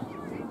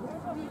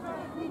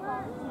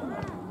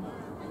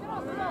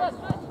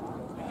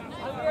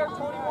 I'm here,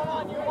 Tony. One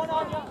on you.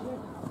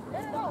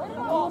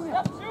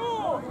 Step 2.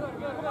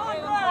 Come on,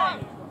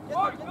 Greg.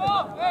 Mark, go.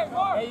 Hey,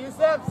 Mark. Hey, you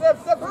Sam,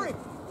 hurry.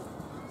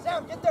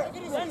 Sam, get there.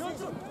 Get easy.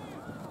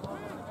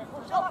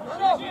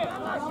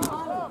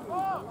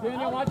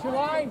 Daniel, watch your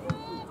line.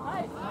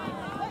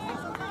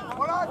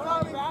 Hold on,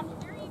 Tommy.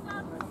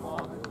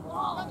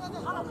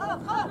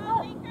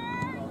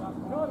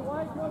 Good,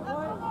 White, good,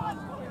 White.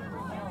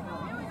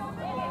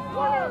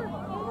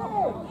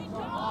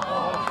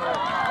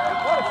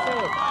 What a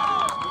save.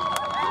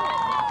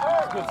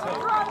 Good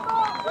save.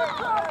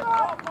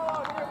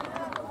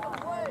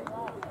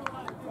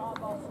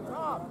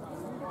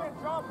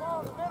 Drop ball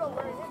in the middle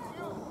where he hits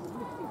you.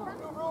 You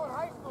ruin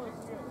high school this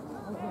year.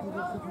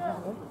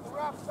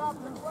 Rap stop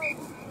the play.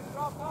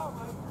 Drop ball.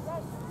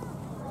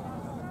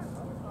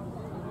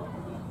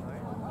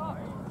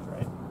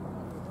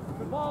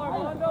 Good ball,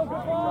 Armando,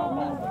 good ball.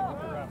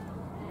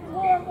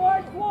 Swarm,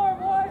 White, swarm,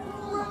 White.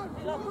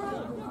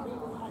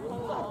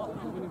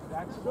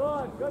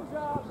 Good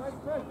job. Nice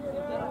pressure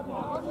there.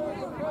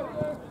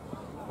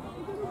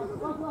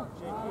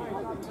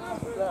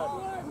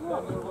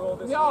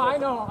 Yeah, I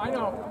know.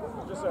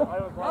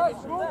 Guys,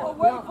 move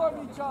away from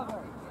each other.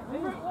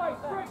 Sprint, White,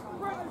 sprint.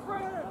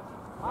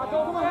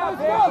 Go down.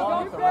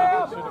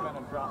 Should have been a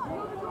drop.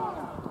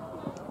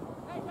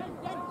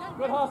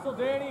 Good hustle,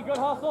 Danny. Good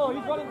hustle.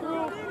 He's running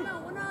through.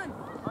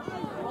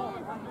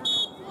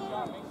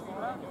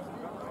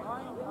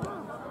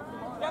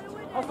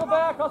 Hustle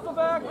back, hustle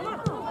back. Nope.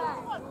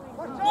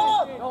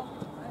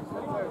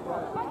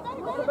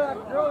 Hustle back.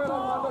 You're all right,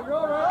 Armando. You're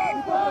all right.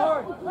 Keep going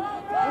hard.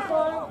 That's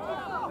fine.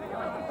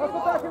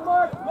 Hustle back and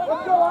mark.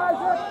 Let's go,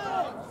 Isaac.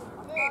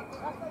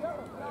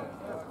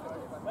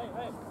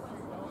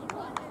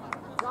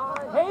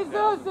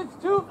 Jesus, it's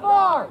too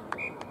far.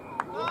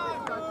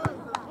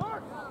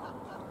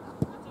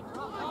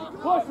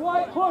 Push,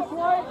 White. Push,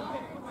 White.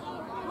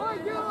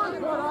 Good,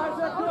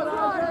 Isaac. Good,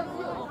 Isaac.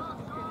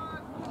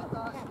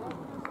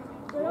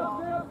 Stay up,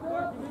 stay up, stay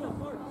up.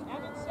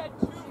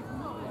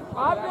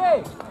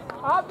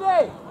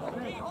 Abdi!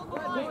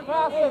 Just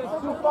pass it, it's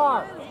too far.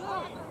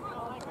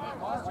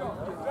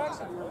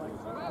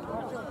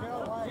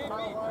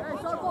 Hey,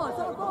 short ball.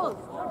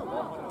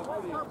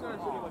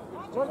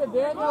 Look at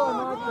Daniel and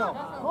Macho.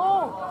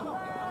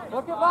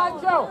 Look at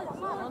Macho.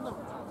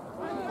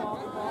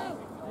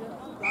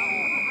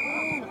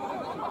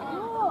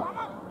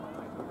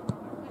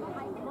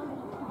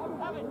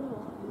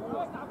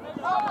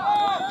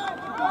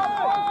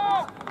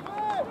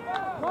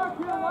 Mark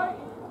here, White.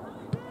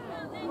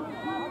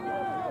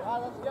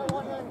 Let's get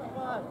one in, come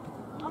on.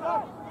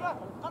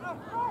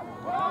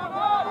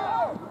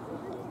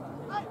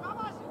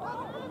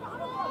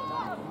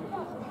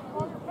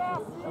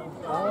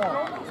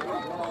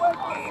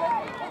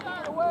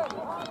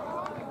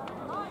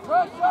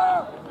 Pressure!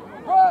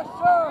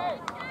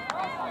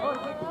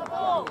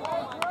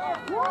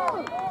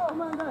 Come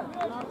on, then.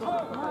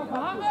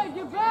 Mohammed,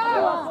 get back!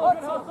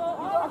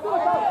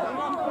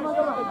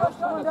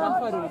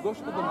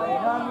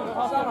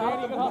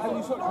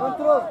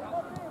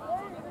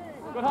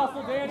 Good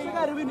hustle, Danny.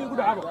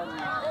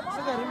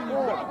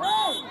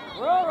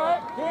 We're all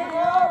right. Danny,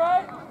 you're all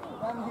right.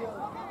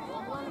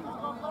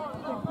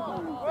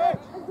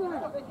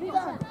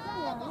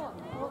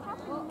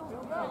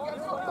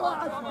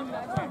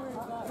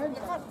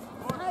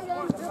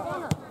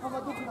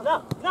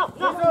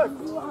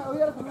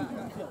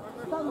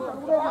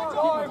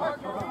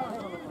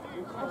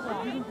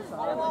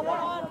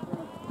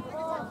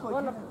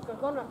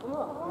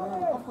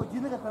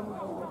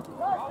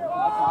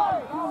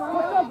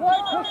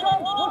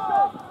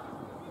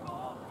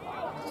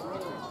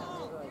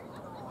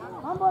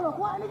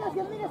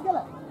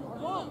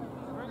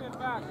 Bring it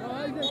back.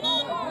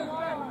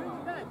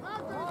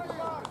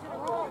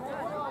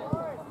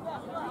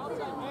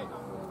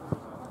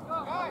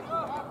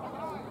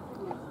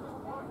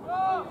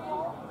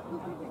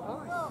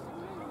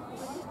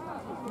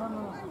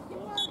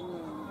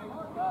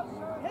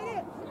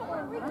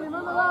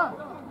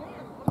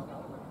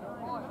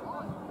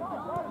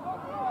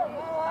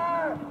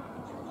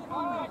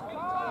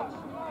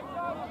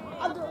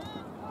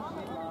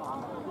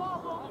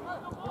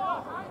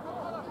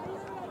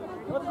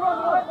 Let's run,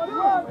 White. Let's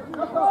run.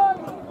 Let's run.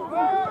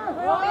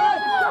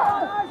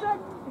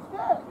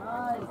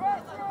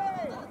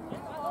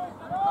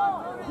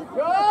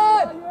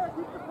 Good!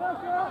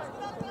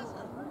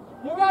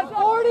 You got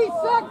 40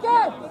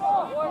 seconds!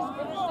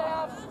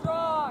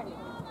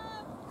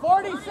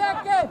 40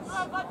 seconds!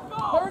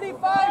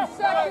 35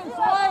 seconds,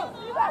 White!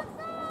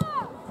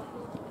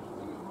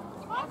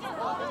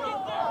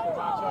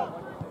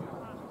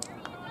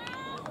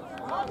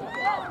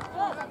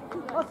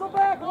 Hustle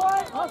back,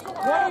 White. Hustle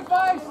back.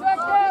 25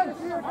 seconds!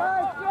 Here,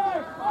 guys.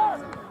 Finish.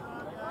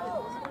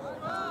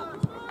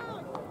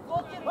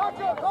 Watch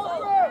it. Go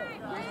through.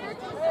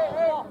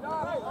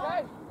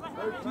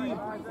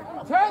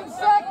 10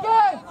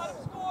 seconds!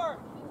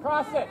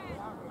 Cross it.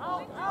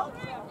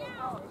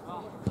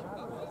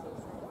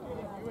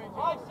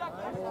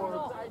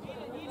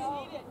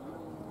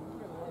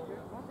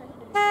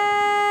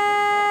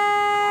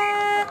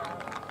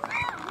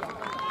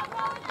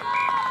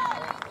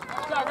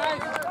 What's up,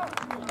 guys?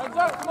 Heads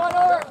up, come on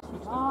over.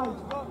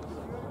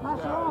 Pass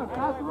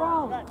it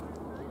on.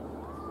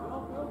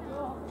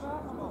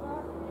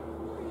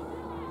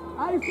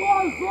 Hey,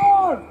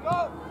 score!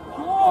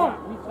 Score!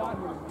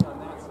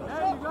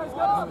 Hey, you guys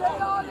got to stay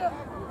on it.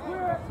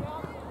 Here.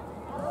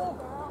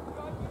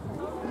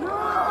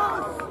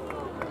 Yes!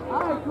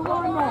 Hey, come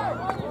on now.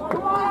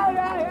 Come on,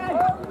 hey.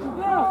 Sit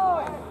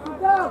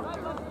down.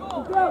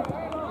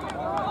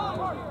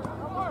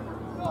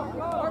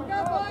 Work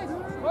up, boys.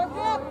 Work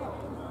up.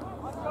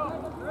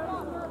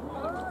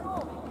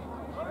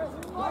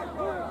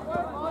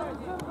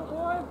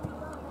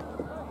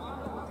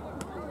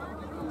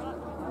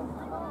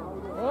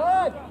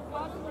 Good.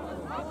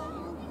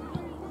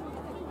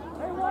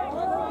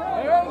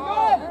 Very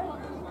good.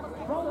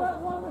 Don't let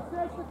one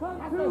mistake become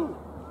two.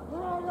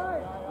 We're all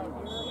right.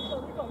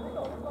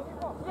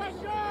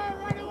 Pressure!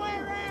 Right away,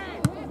 Ray!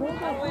 Build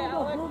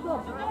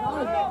up.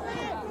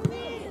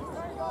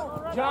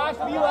 Josh,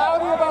 be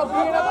louder about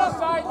being on the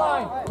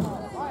sideline.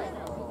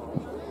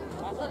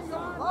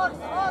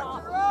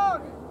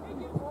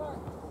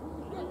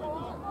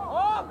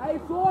 Hey,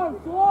 Swarm.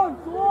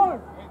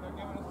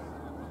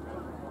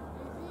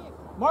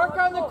 Mark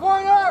on the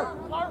corner.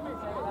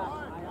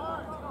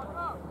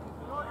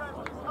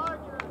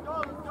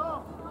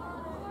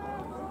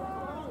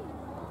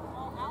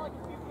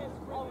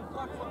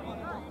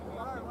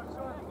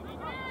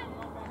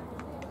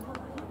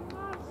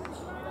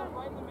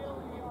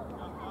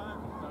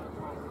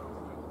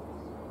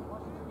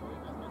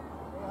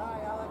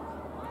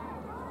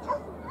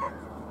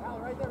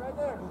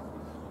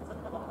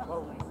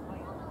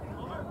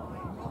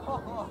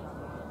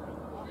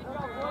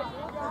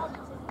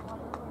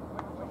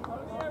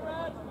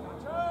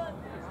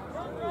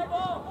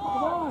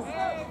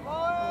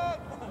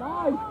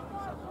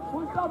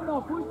 up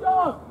now, push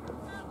up!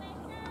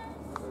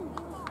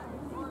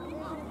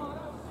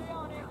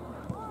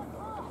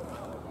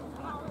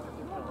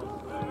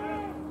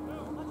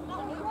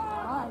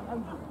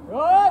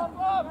 Good.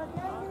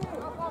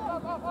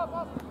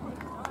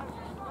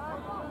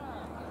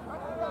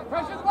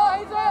 Pressure the ball,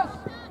 Jesus.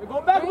 Go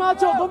back,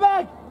 Macho, go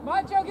back!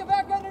 Macho, get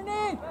back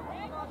underneath.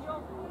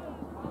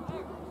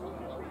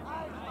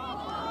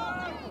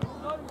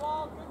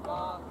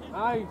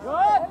 Nice.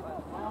 Good.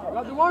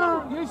 Got the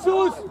runner,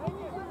 Jesus!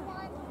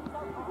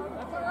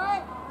 That's all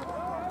right.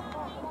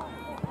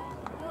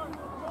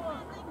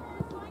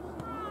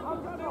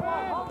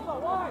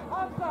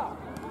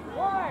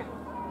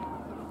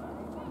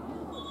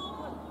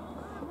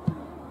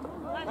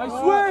 Nice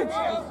switch!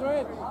 Nice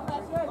switch.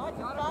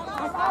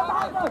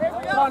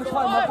 Fine,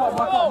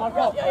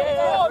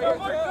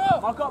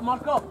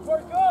 mark up.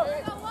 Mark up.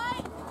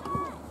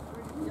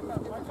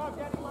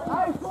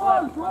 Nice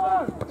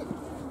one!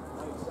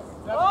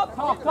 Top.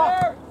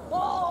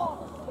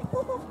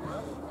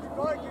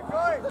 Keep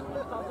going.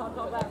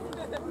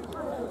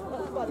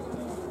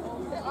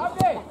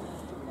 Abdi.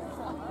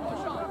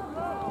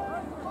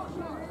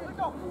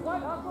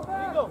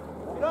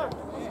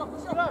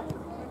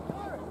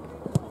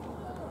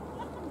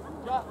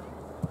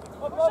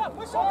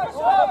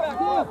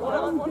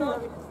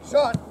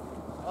 Shot.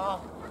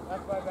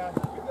 That's my bad.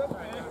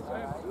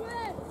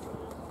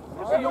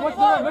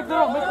 Make the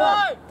run.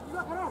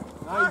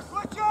 Nice.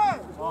 Switch it.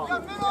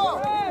 Got middle.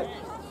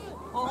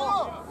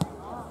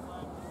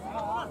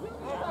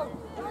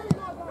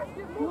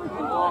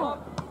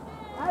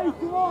 Hey,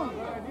 come on!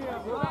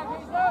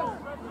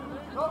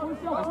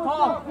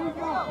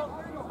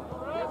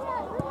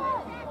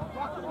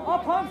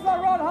 Up, Hamza,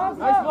 run,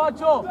 Hamza! Nice,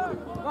 Macho!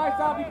 Nice,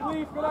 Abby,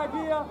 please, good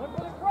idea!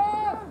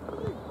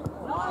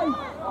 Nice!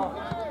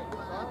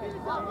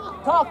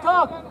 Talk!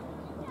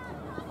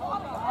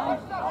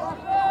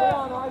 Stay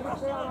on, Isaac,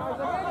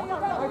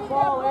 Nice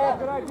ball,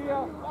 good idea!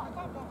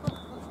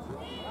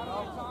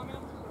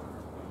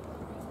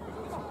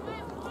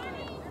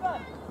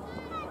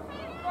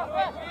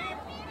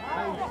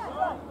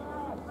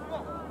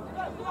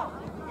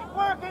 Keep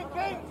working,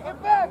 King. Get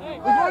back.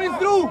 He's running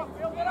through!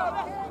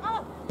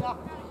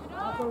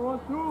 Have to run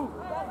through!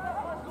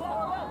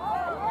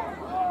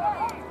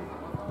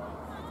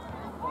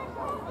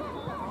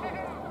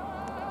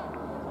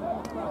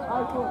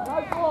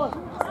 Nice one!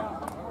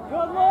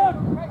 Good look!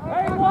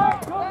 Hey,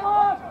 White, good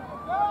look!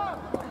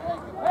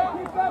 Hey,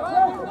 keep that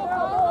pressure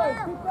now, boys!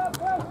 Keep that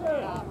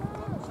pressure!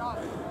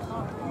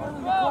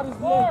 Cut his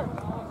leg.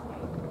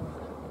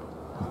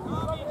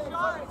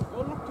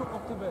 Your look took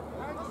off the bit.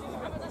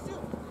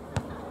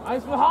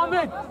 Nice,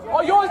 Mohammed!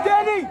 Oh, yours,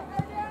 Danny!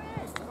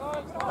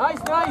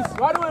 Nice!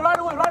 Right away!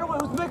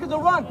 Who's making the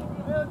run? Hey,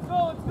 let's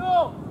go!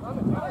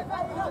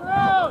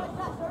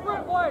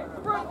 Sprint white!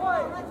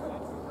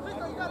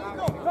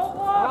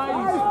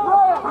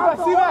 Nice!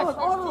 See that?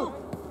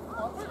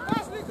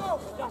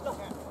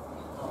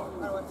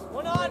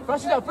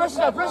 Pressure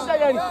that,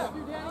 Danny!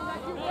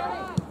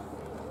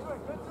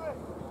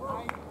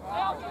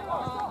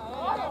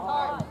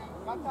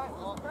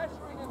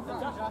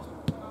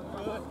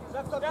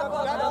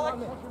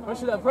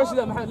 Pressure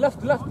that, Mohammed. Left.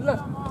 Nice.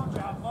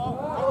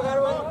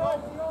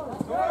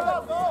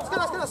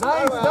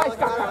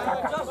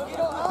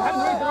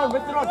 Mohammed,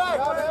 make the run.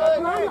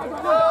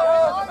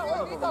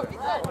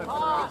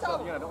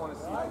 I don't want to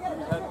see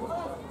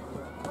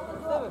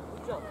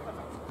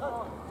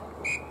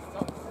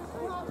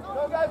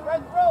Go, guys,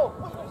 right through.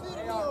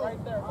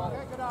 Right there, buddy.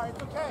 It's okay.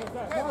 It's okay.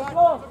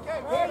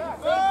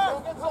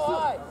 Don't get so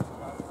high.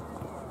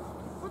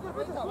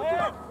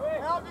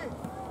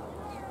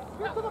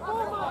 Get to the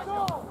ball,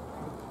 Macho.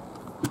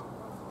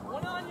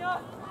 One on ya.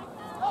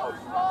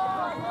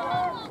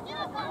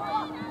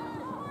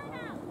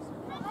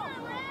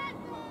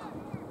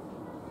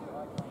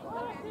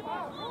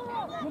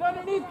 Get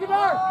underneath,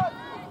 Kadar.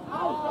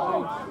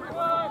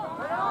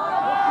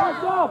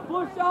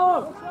 Push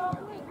up.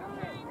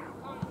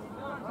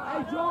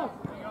 Hey, John.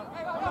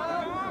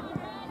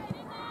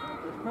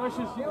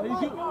 Precious.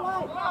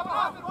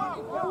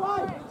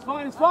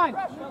 It's fine.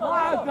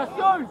 That's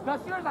yours,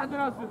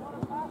 Andreas.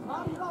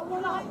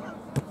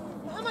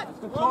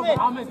 Good job,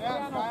 Mohammed.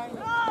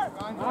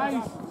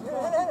 Nice.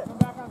 Come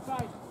back on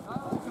side.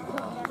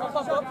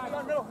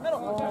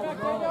 Middle.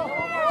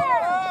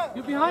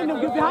 Get behind him,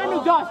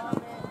 Josh.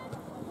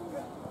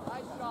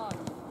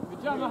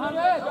 Good job,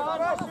 Mohammed.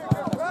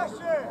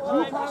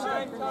 Pressure.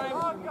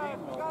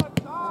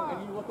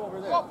 and you look over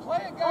there. Go,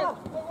 play it, guys.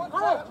 Play one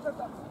foot.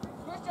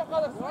 Switch up,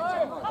 brother. Switch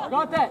it.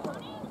 Got that.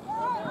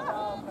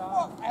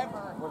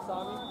 Whatever.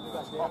 Wasabi, you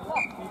got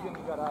Daniel, Keegan,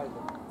 you got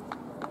Isaac.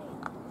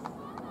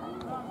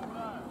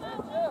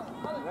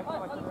 Next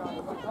time I turn around,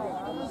 if I try and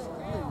I'm going to see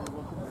you,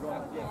 you're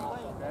going to get it,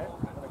 okay?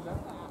 Like that?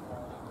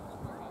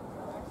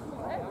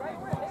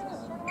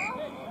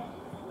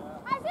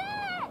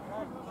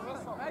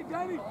 Hey,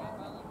 Danny.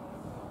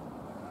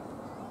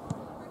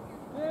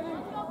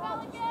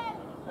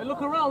 Hey,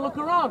 look around.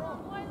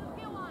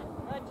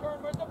 Red, turn,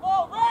 where's the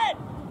ball? Red!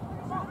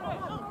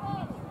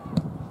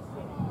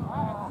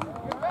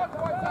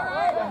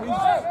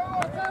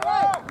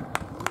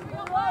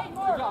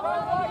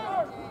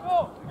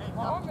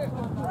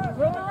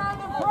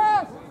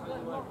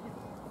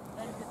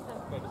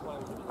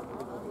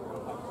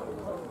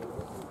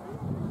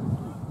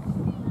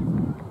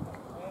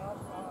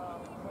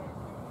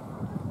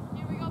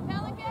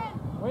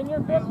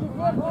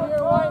 Here,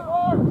 White.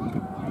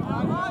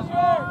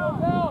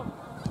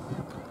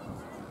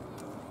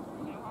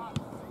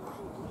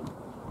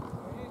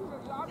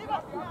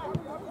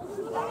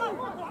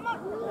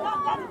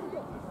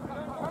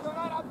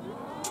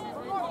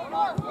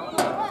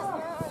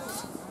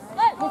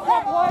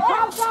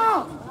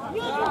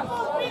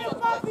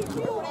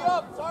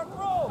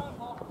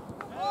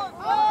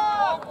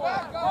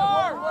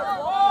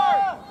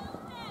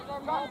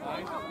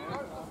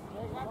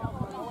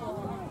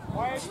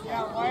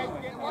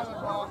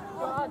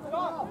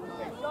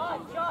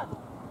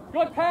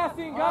 Good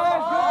passing,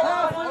 guys.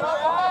 Good passing.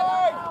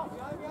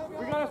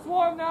 We got to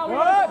swarm now. We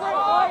got to sprint,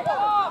 right?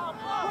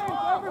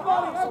 Sprint,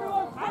 everybody.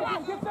 Everyone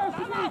sprint. Get there,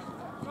 Shanice.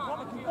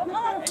 Get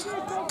there,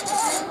 Shanice.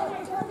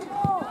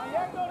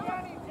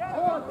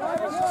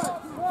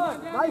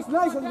 Nice,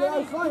 nice.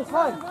 It's fine, it's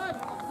fine.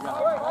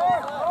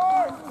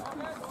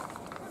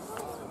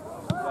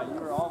 Yeah, you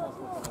were almost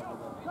looking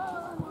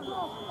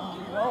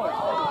over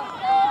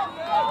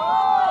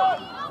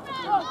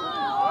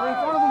Stay in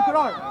front of him,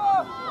 Gerard.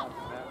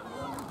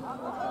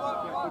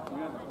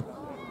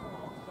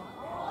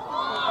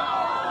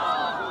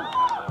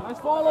 Nice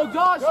follow,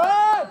 Josh.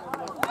 Good!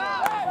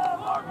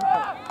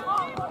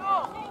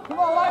 Come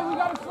on, Light, we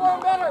gotta score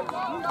better.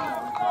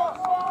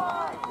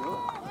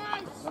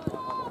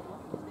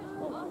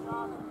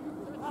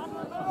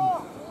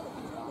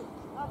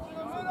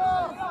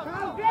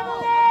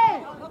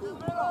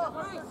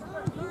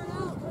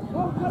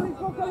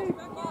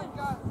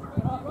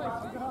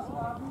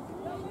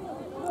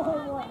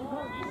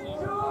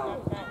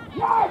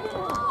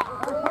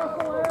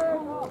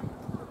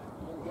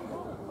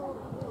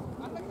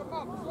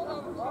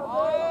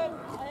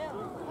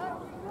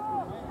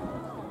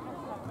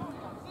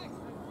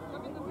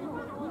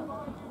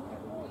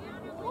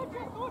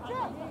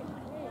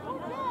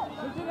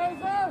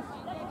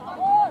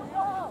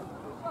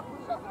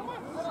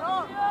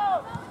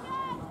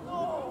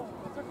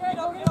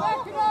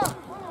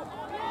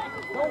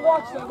 Don't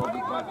watch that, we'll be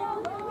good.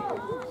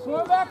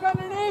 Swim back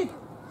underneath.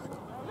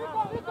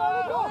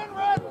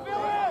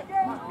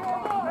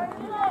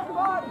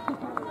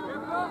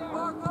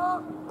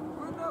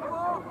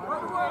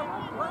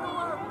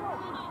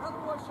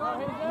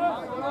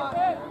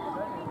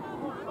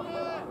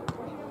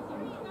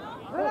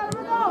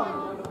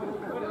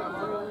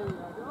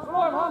 Come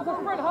on, Hamza,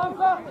 sprint,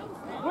 Hamza.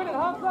 Win it,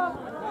 Hamza.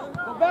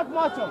 Go back,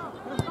 Macho.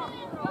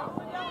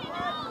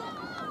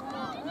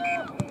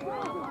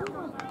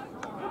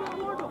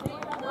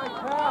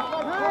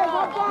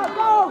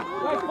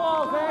 Nice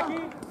ball,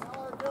 Zachy.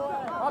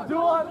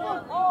 Abdullah.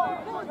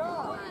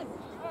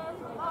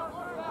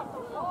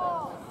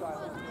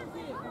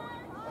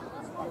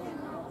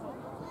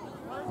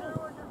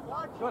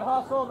 Good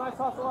hustle, nice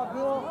hustle,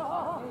 Abdul.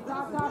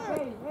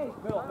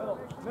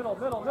 Middle.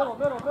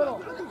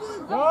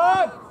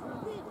 Good!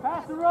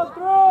 Pass the run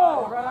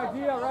through. Right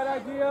idea, right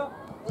idea.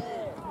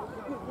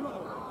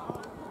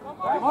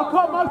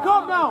 I'll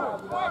come now.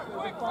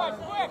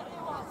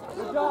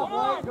 Good job,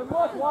 White. Good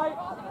look, White.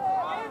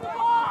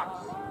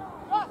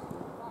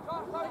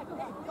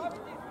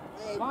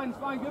 Fine,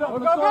 fine, get up. Go,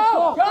 Let's go,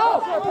 go.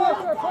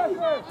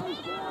 Pressure.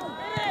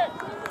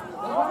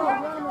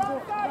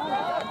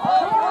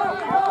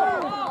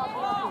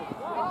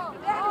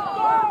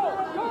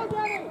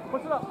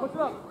 Push it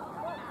up.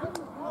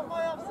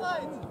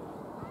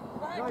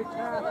 Nice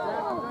pass,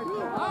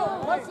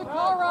 What's the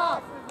call,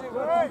 Rob?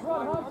 Run,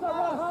 Hamza.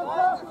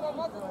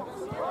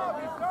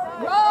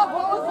 Rob,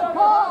 what was the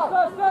call?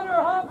 Hamza, center,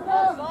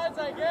 Hamza.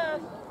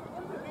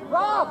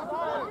 Rob,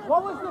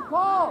 what was the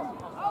call?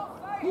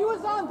 He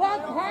was on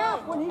that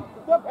half when he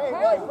the Hey,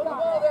 pass put the got-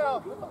 ball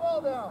down. Put the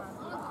ball down.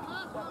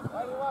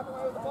 Why are you walking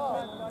away with the ball?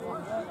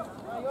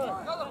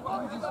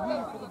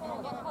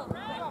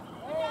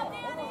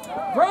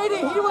 Brady,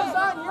 he was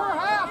on your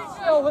half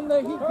still when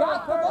he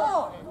got the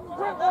ball.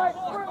 Sprint right.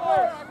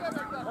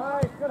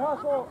 Nice, good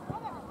hustle.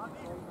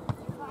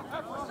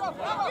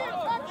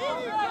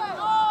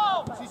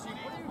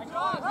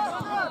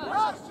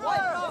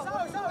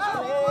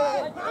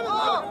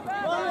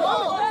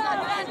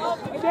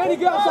 Danny,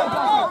 get outside.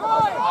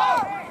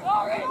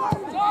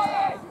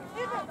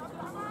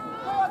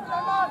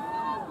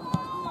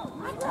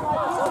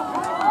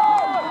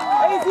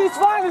 Hey, it's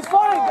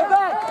fine. Get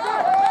back.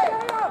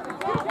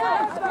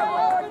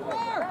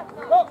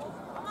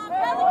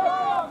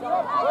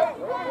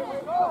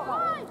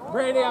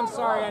 Brady, I'm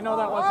sorry, I know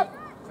that wasn't.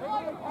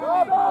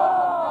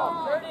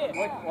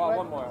 Wait, well,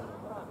 one more.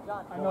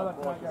 I know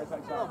that's not yours.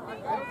 I'm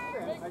sorry.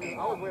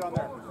 I would wait on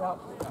there.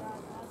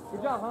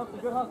 Good job, Hamza.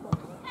 Good hustle.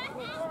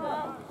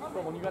 So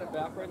when you got it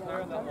back right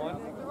there in that one,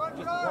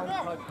 just one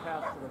touch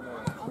pass to the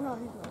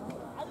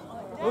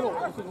middle.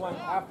 This is when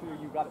after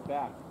you got it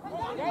back.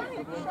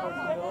 You're going towards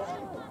the middle,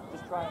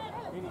 just try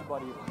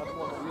anybody. That's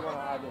one that you want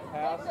to either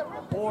pass,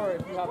 or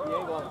if you have the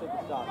angle on, take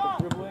a stop. But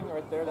dribbling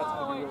right there, that's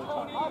going to be really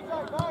tough.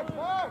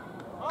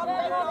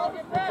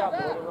 Good job,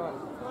 way to run.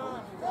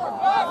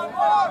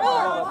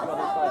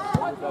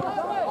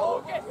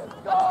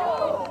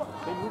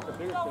 They moved the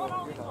bigger field.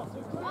 You're not.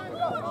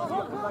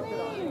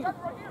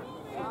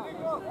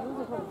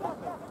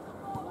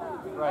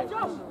 Right.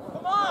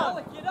 Come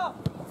on! Get up!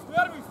 We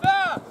gotta be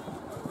fast!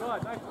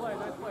 Good. Nice play.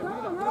 Nice play.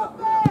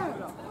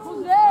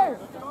 Who's there?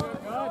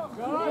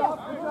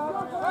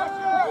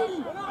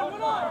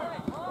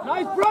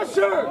 Nice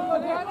pressure!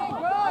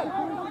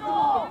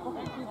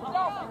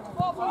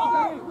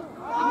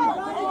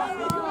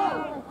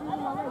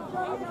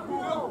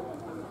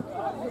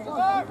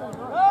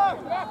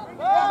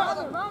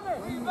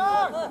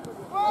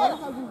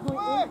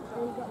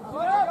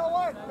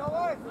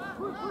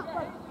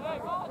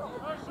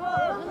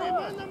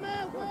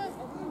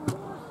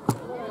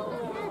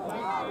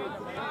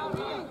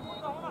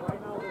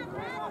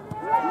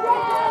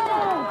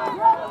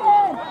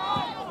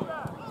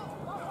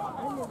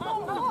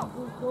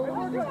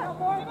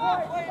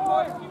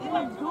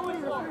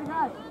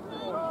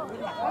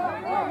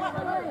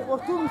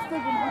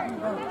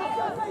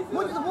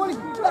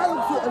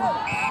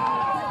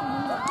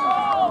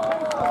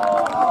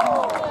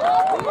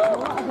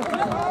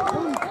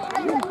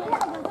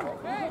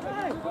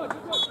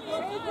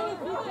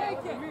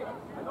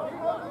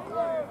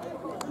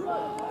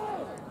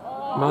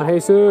 Come on,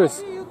 Jesus.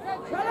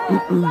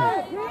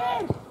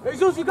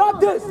 Jesus, you got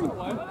this!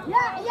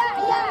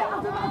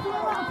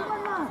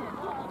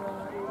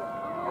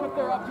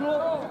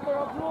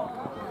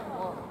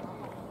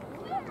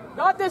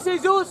 Got this,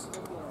 Jesus!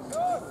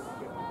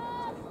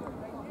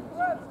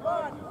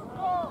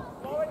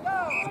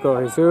 Let's go,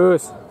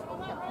 Jesus.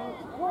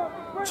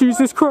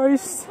 Jesus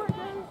Christ.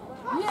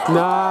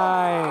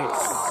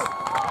 Nice.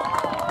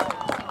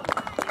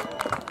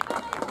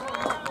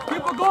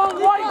 Keep it going,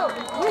 White!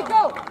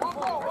 Rico!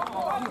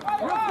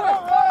 Real quick!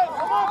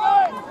 Come on,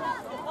 guys!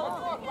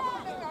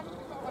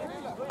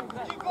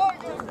 Keep going,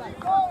 keep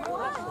going!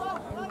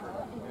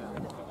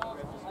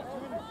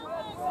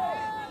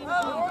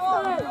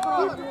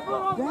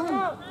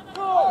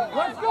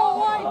 Let's go,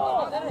 White!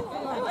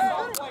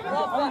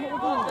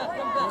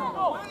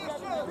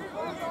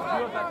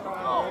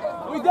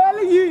 We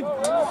delegate!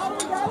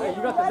 Hey,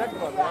 you got the next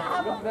one, man.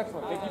 You got the next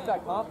one. Hey, keep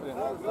that confidence.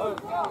 You're in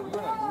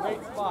a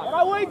great spot. Get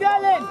away,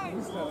 Dylan!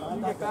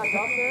 You get back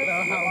up there.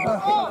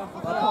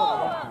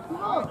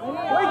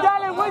 Wait,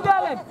 Dylan! Wait,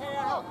 Dylan!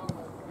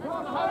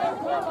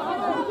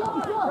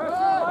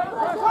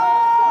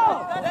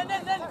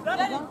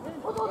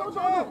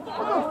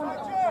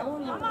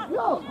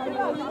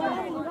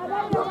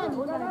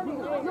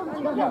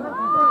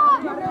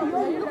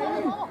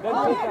 Then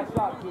take that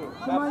shot, too.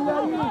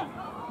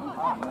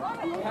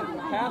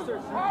 Pass or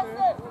shoot.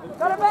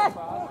 Got it back!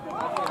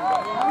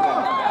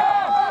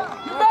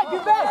 Get back,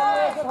 get back!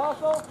 Good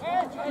hustle.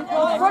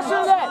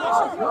 Pressure that!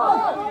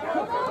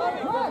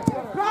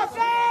 Cross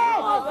it!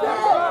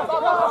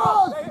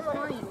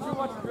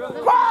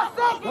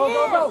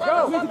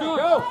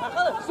 Go!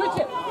 Switch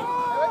it!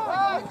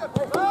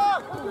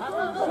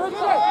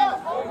 Switch it!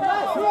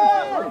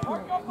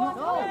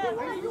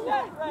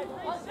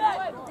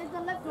 It's the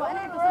left one. I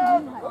have to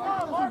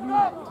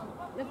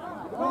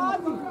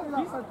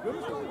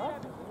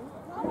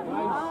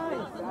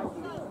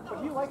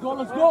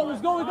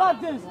Let's go, we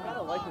got this! I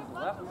don't like his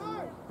left.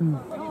 He's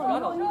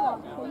got a...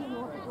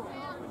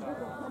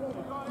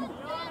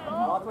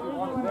 That's what he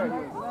wanted there. He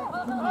was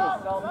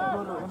selfish.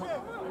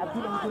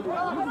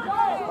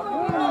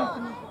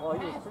 Well,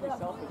 he was pretty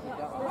selfish with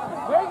that one.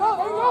 There you go,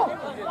 there you go!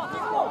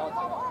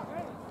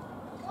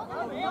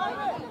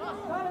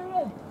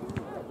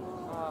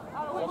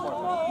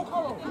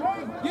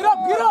 Get up,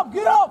 get up,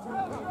 get up!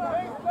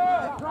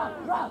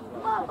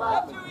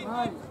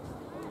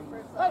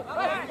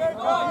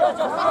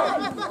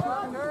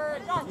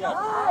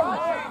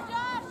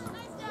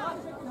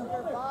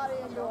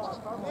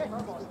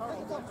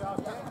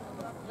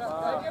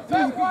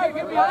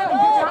 Get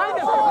behind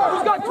him!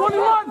 Who's got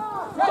 21?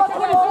 Who's got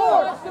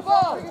 24? That's the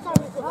ball!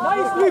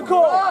 Nicely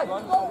called!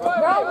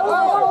 Now move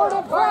forward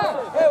and press!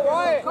 Hey,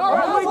 Wyatt!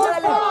 Wait,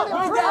 Dylan!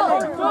 Wait, Dylan!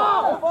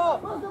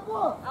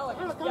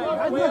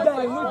 Wait,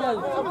 Dylan!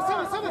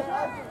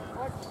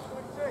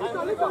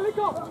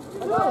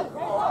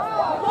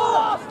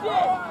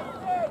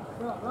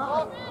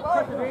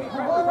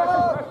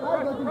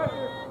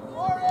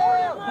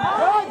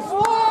 Great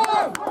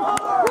swarm!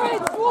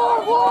 Great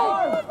swarm,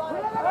 White!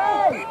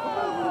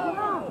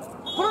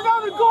 Put it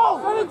down and go!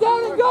 Shut it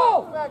down and go!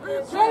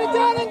 Shut it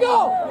down and go!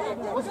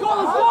 Let's go,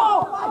 let's go!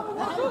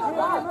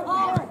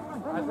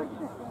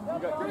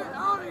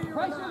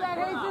 Pressure that,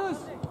 Jesus!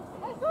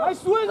 Nice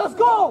swing, let's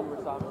go!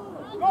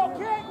 Go,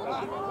 kick!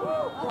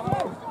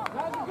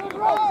 That's a good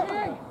run,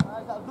 King!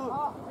 That's good.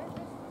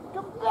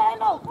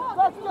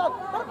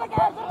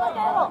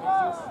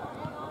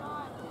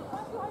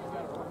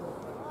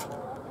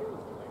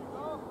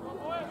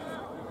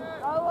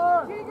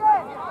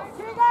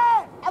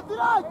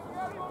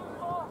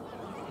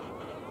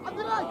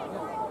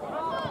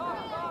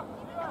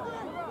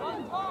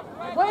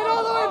 Play it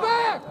all the way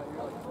back!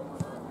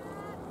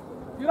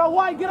 Get out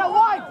wide, get out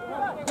wide!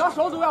 Josh,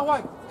 hold it out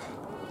wide.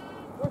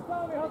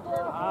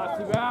 Ah,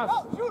 too fast.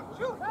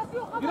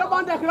 Get up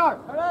on that, Kadar.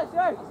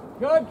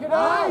 Good, Kadai!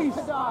 Nice.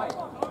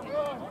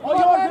 Oh,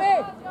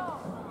 yours!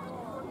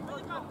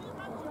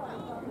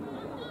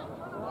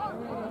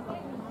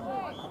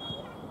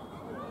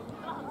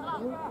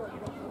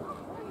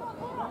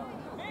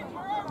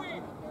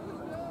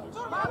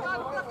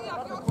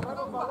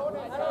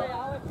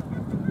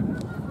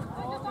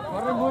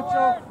 Corre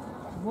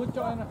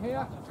mucho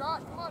energía.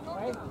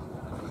 Right?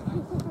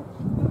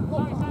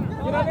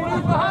 Get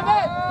underneath,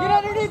 Mohammed! Get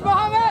underneath,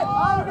 Mohammed!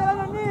 Oh, get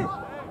underneath!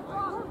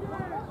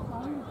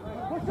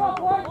 Push up,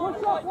 White!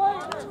 Push up,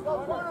 White!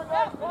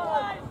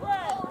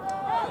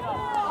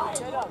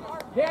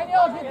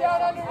 Daniel, get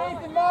down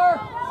underneath and mark!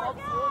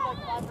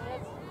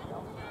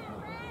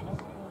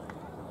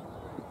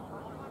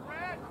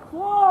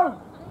 Swarm!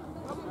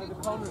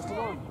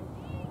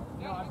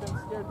 You know, I've been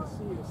scared to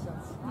see you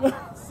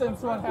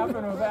since what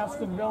happened with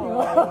Aston Villa.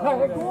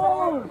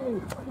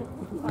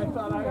 I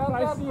thought if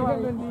I see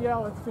him in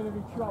DL, it's going to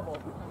be trouble.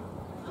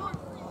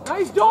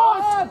 Nice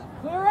dodge!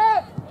 Clear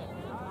it!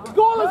 Let's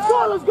go, let's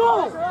go, let's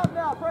go! Pressure up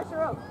now,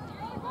 pressure up.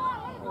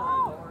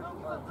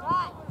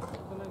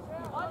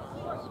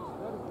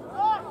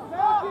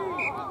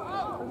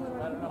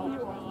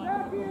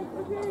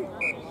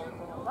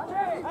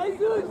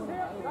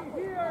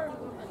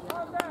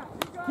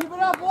 Keep it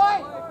up,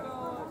 White!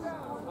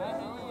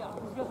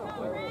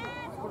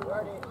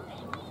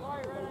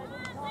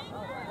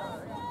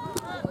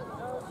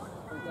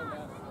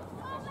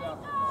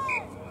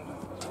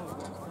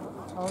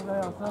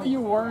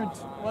 You weren't.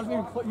 Wasn't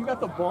even you got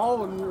the ball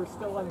when we were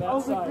still on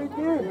that side.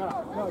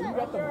 Yeah. No, you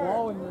got the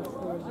ball when you were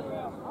still in the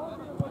back.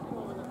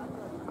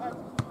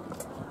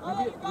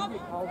 You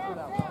get called for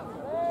that one.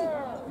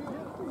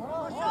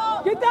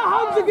 Get that,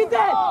 Hamza, get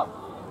that!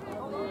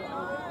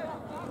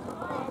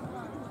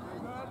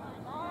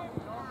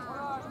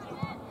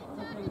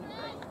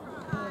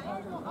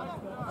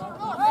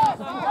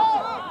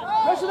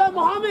 Pressure that,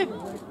 Mohammed!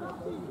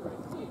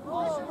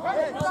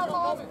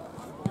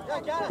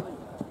 Yeah, got it.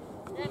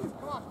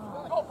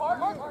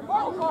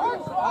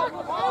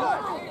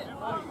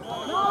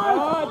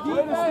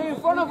 Defense, stay in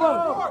front of him!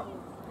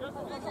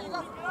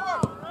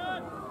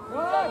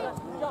 Hey,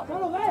 we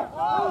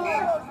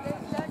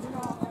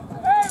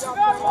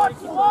gotta watch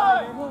the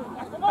line!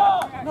 Come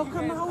on! No,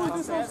 come on, how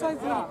is this offside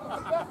thing?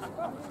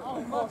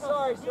 Oh,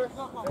 sorry, sir.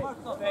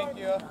 Thank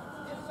you.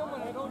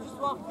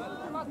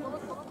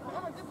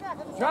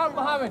 Drop,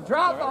 Mohammed!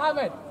 Drop,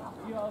 Mohammed!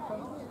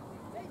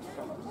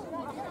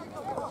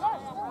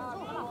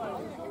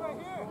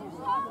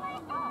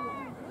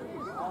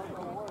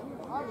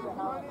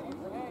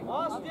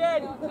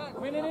 Austin!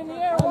 Win it in the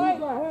air, White!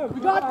 We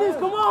got this,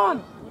 come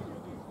on!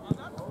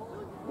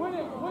 Win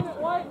it,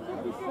 White!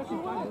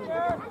 50-50, win it,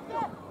 Jared!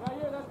 Right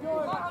here, that's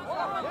yours!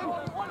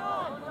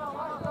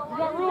 You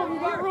got room, you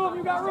got room,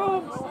 you got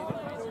room!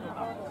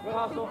 Good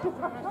hustle. Come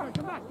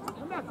back.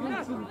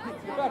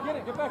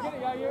 Get back in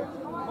it, Yair.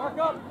 Mark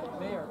up.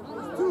 There.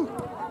 Two.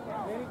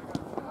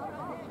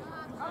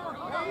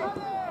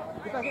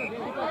 Get back in it,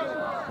 Danny. Get back in it.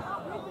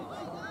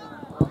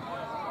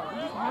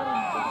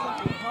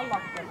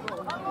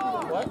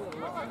 What?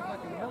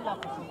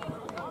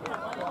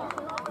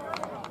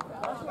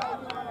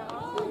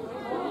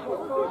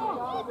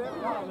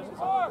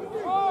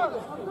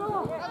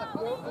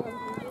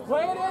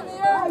 Play it in the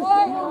air,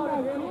 White!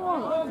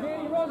 Run,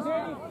 Danny.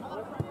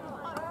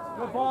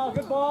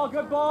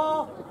 Good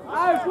ball.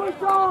 Hey,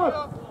 push off!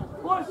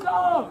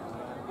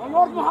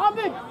 Lord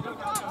Mohammed!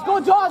 Let's go,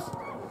 Josh!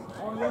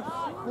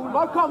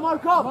 Mark up!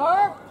 Mark!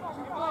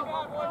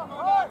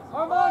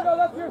 Armando,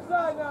 that's your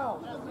side now.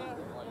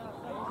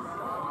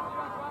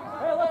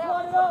 Hey, let's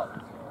line it up.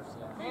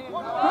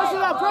 Pressure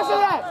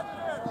that!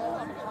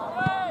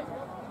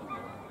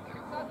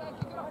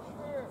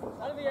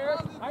 Out of the air.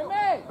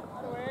 Jaime!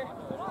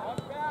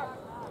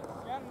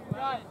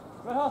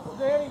 Good hustle,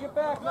 Danny. Get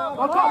back now.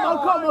 Mark up!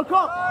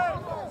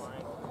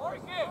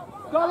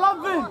 Go,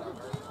 Lumpin!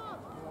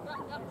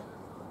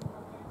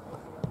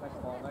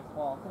 Next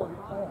ball. Come on.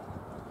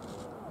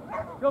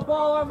 Good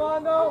ball,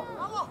 Armando.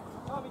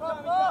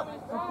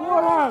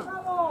 Support him!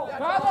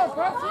 Tyler,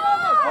 press the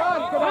other!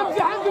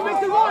 Hamza, make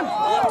the run!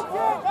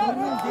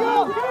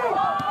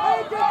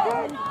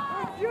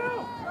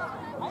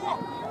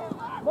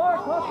 Mark,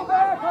 hustle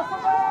back!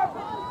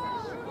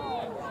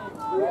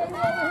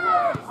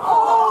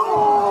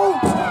 Oh!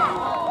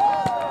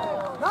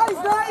 Nice!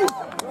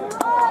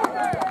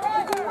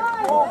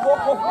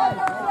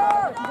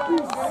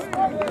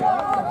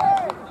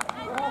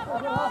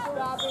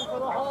 Stopping for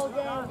the whole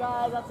game,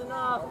 guys. That's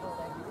enough.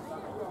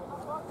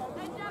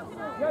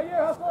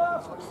 Yeah, hustle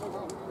up.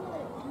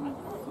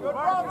 Good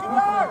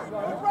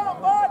run,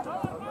 bud.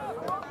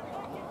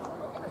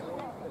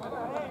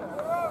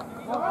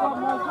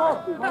 Mark up.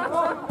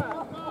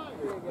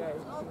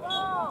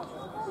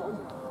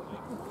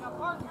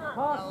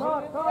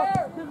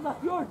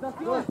 That's yours. That's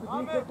yours. You're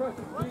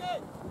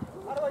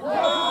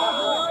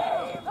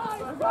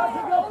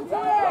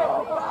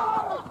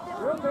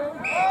okay.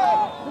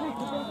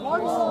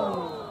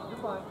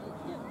 You're fine.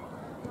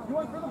 You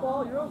went for the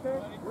ball. You're okay.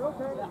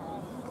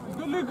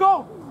 Good, Nico!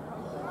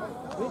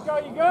 Nico,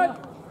 you good?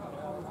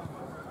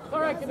 All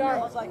right, Kadar.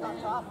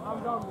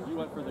 You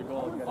went for the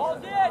goal. Ball's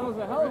in. That was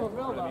a hell of a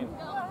build-up.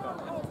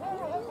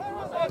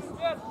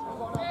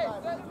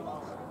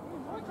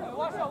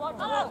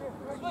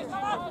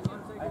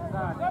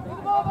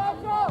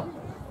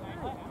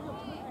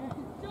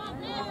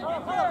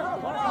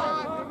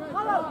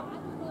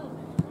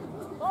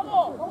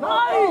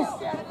 Nice!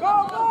 Go,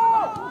 go!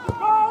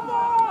 Go,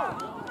 go!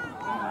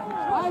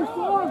 Nice,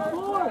 forward!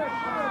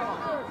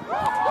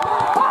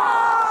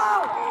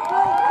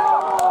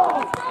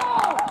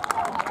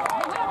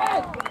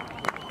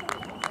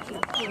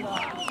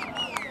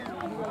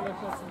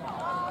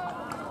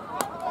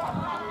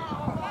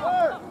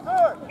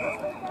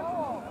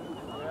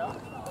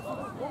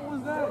 What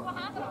was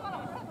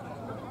that?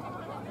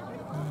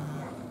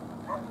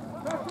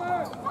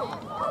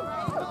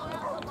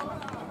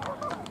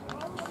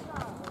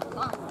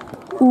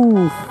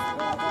 Oof.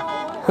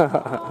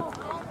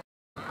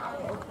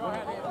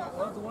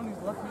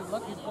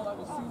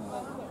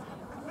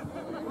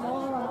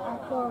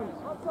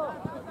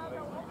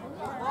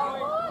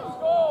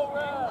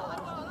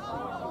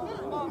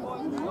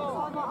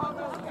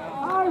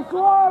 Nice,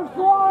 score!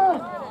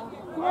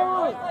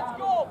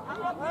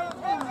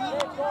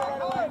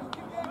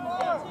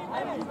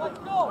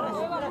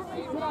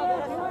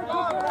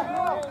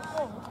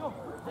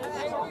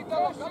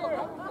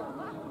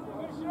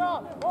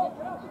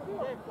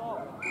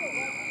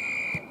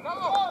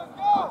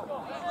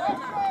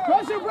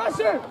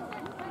 Pressure!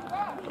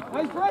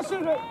 Nice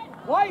pressure!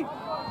 White!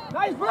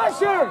 Nice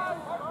pressure!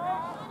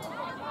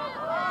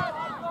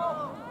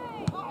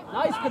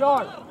 Nice,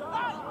 Kadar!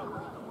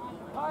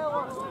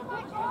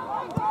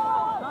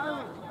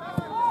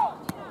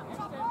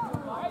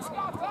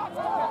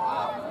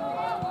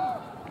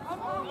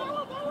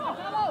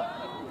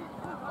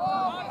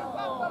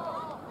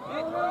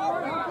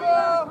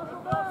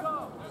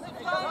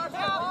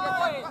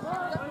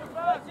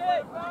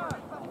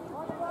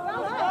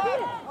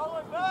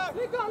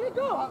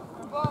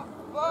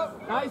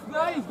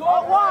 Nice, go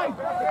out wide!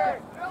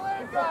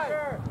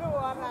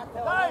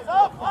 Guys,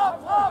 up!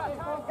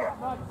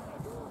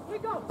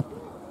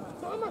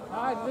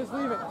 Alright, just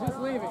leave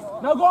it.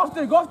 Now go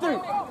after it! Let it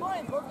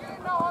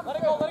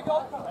go!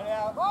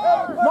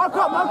 Mark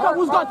up!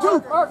 Who's got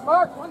two?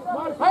 Mark!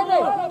 Vente!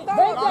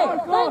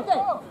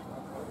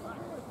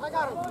 I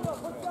got him!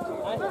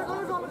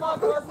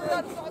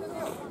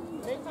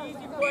 Take the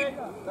easy play.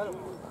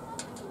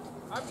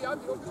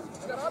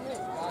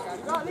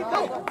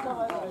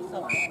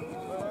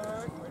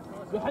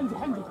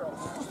 حمدي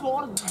بص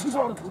ورا دي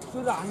ورا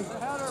بسرعه عنك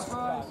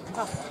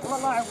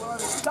والله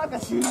لاعب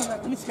تاك شيل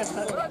ليش كده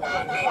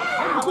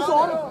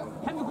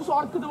حمدي بص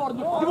ورا كده ورا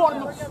دي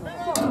ورا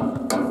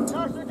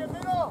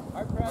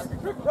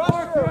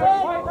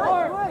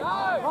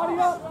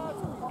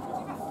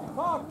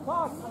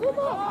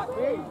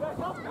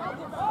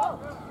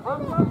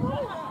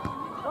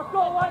Let's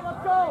go, White,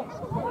 let's go!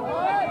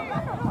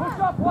 Push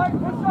up, White,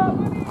 push up!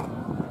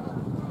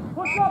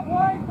 Push up,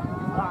 White!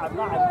 لاعب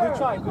good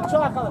try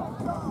خلد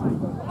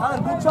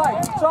good try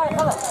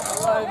خلد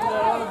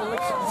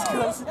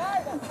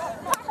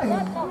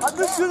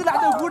هذا الشو اللي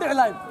عنده يقول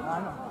عليهم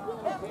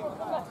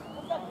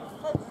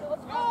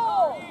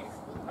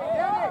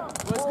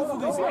بس كيف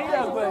قيس عيله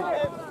قوي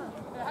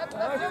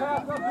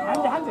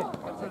عندي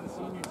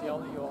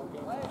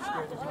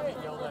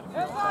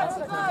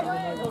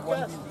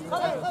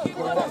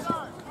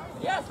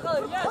Yes,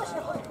 Khalid, yes!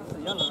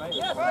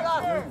 Yes,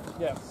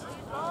 yes!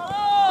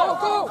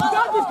 Go! You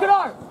got this,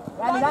 Kadar!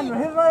 يعني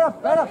هير right up!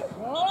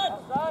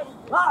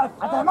 لاعب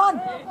عبد الرحمن!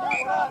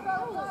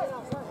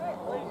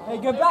 Hey,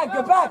 get back!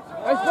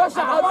 Nice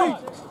pressure, Habib!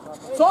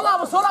 Sold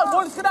out, boy,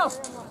 let's get out!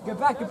 Get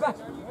back! Get back,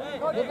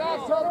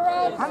 turn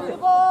around, see the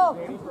ball!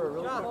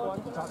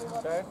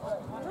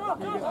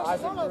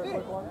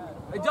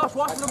 Hey, Josh,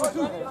 watch number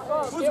 2.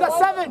 Who's got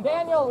 7?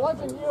 Daniel, it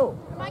wasn't you.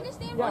 Am I gonna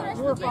stay in Yeah,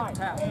 you were fine.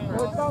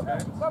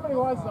 Somebody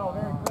was, though,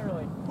 very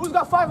clearly. Who's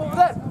got 5 over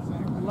there?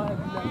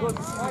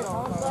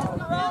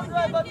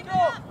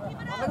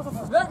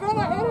 They're going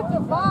to hit it to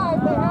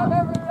 5. They have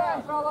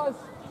everything, fellas.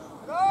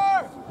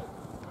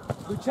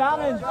 Good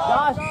challenge,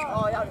 Josh.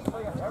 Oh, yeah,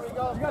 there we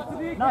go. You got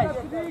Sadiq. Nice.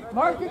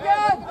 Mark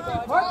again.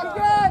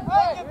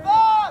 Hey, get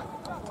back!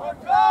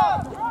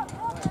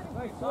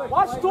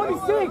 Watch 26. Am I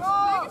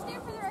gonna stay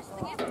for the rest of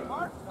the game?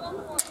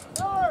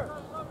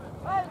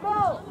 Hey,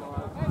 go!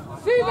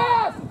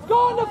 Seabass, it's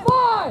going to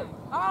 5.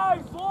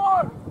 Nice,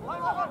 Lord.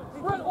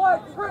 Sprint,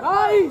 White, sprint.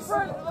 Nice.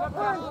 Sprint.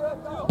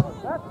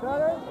 That's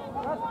better.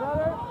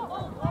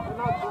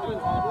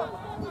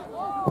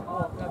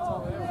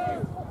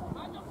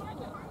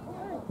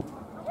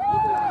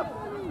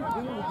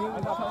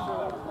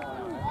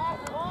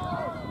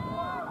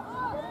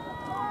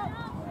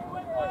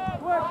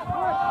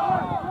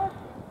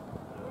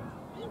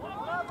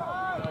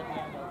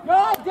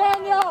 Good,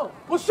 Daniel.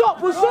 Push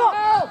up.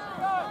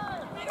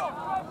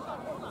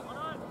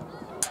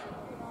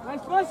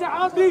 Nice pressure,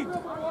 Abdi.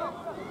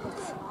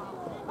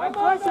 Nice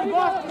pressure,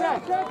 boss.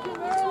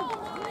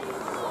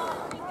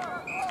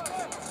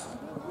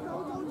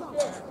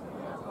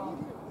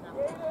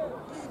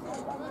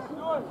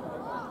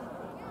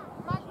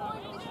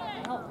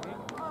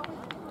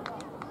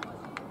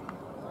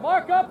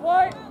 Mark up,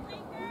 White.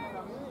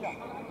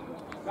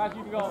 Guys,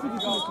 you can go.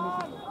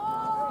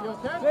 You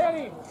okay?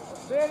 Danny!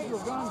 Danny!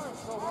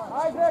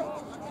 Isaac!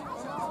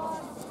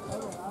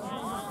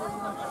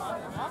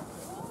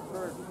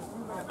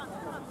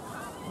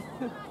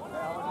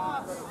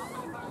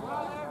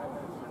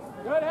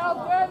 Good help,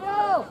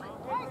 Daniel!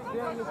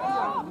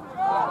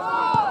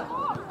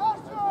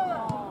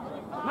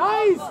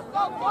 Nice!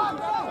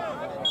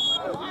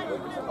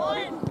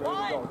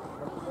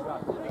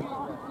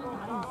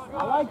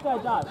 I like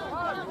that, Josh.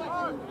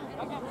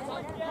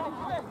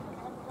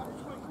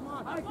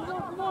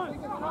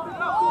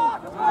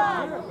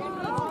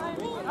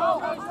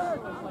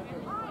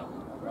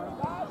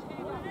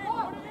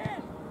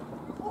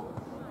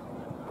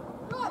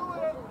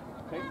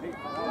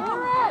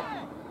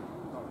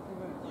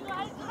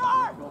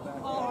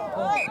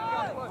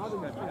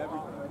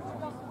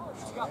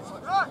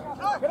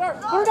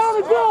 Put her down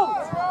the field!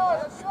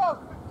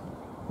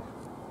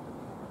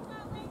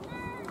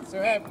 So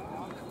hey.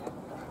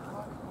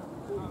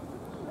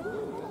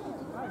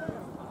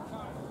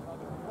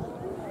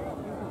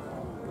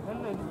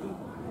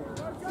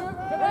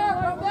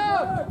 Come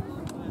down!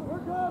 We're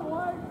good,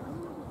 White.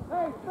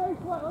 Hey,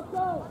 space one, let's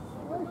go.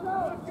 Space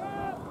out.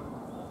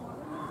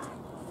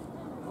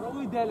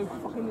 We're دالك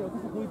fucking يا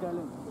كيف أخوي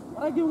دالك.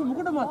 أنا أجيب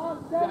مقدمات.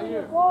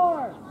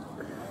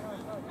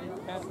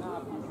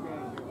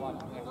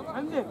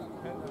 عندك.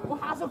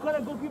 وحاسب كنا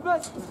جول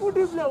كيبس.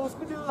 ودي بلا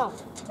وسكدي الله.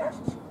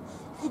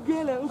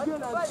 وجيله.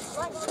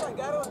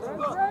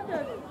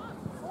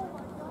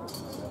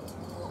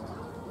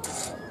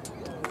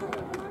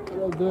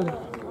 Well done.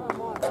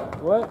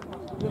 What?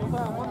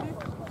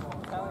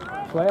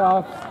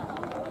 Playoffs.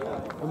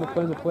 I'm gonna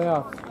play in the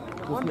playoffs.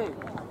 Monday.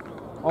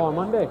 Oh, on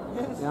Monday?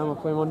 Yes. Yeah, I'm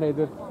gonna play Monday,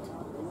 dude.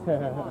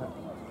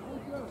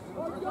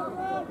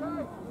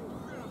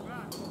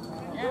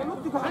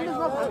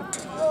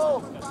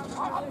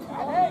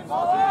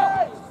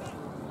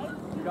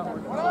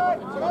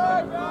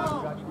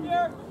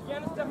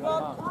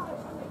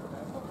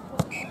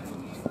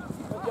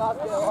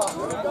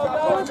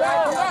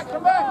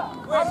 Come back!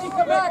 Rocky,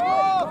 come back!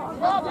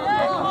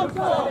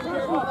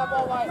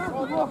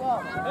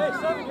 Hey,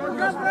 Sonny, you're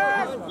good,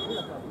 man!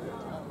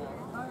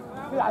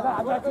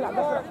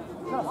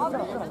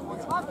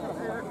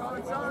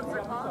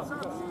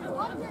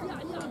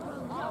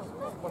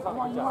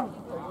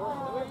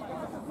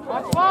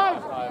 Watch five!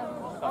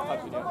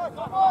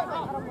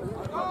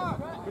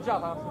 Good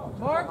job, huh?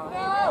 Mark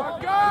now!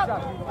 Mark up!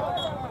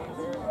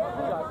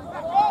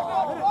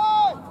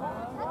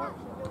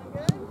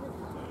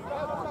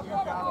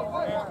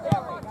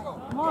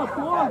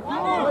 Come on.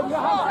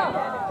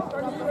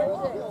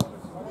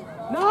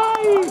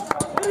 Nice!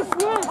 Hit a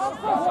switch!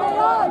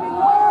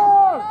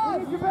 We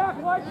need you back,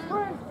 White,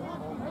 sprint!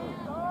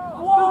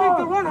 Still need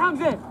to run,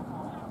 Hamza!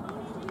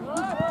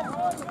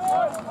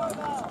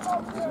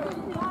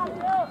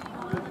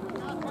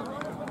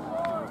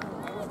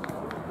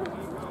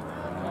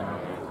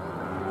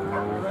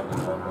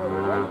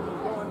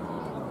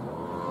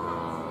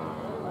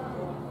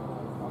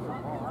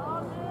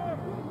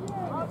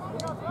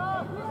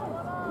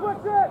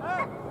 Switch it!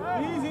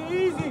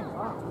 Easy!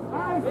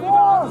 Nice!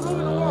 Four!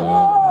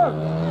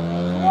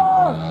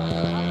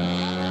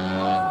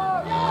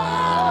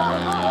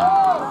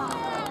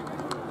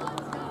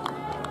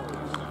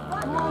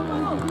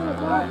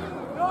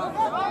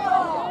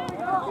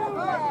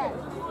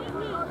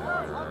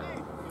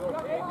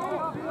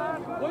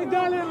 Wait,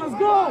 darling, let's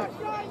go!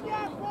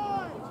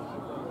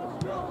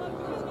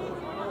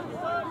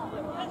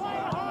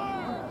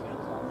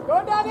 Go,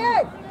 Danny!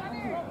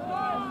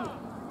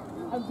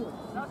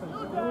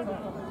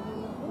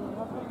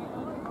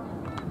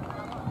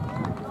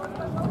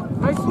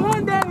 Nice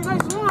one, Danny,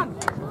 nice one!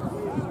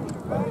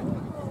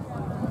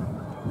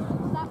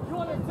 You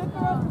want to sit the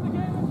rest of the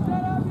game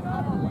instead of,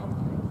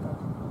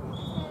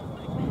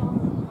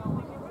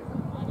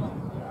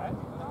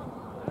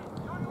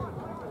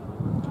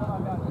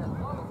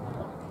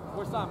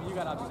 Where's Simon? You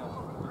got out there.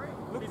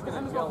 Look, he's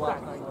going to go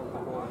last night.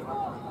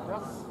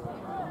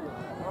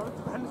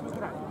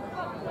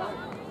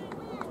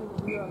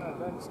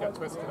 Just got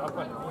twisted up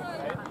underneath,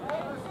 right?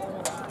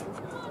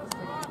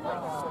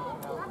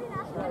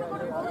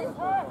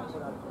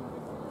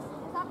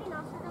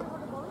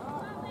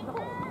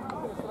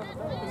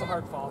 It was a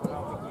hard fall, but I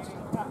don't think he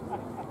should.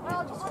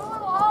 Just put a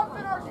little hump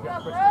in our He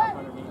got step, twisted eh? up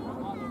underneath.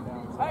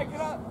 Hey,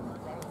 get up.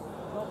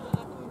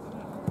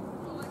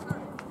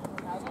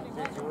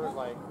 Dude, you were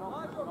like,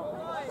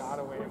 got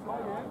away from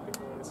the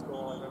greatest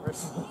goal I've ever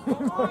seen.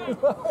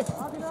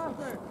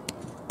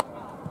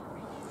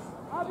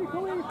 Abby,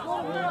 come in, We're in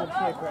good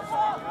shape right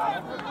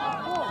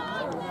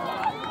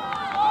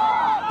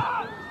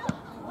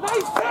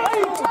Nice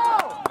save!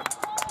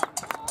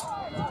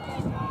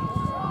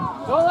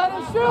 Don't let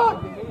him shoot!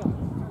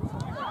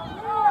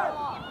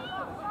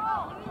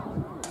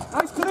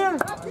 Nice clear! I'm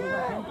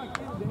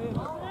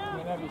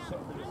going to have you sit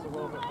for just a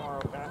little bit more,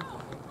 okay?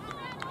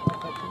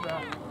 Take your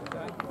breath.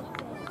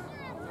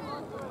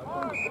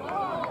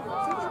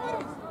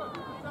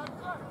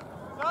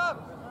 Stop.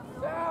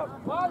 Down!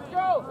 Let's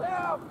go!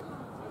 Down!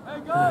 Hey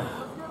guys,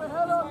 let's get a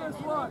head up and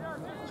this one.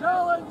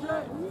 Challenge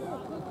it.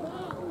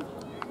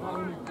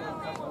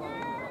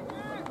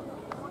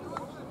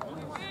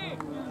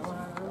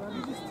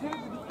 You just take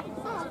it.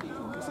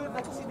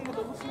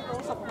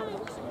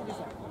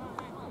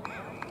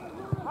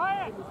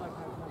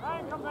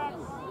 Ryan, come back.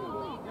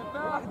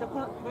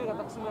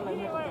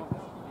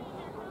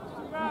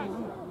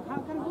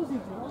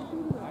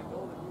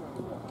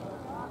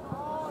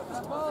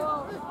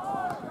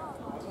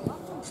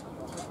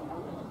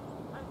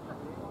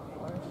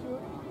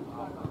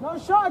 No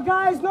shot,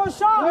 guys, no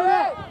shot.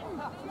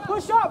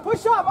 Push up,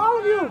 all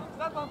of you.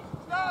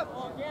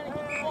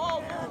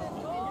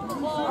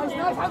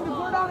 Nice, have to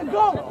go down and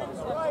go.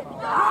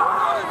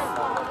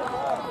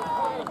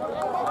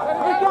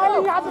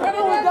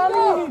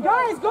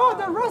 Guys, go,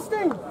 they're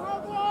resting.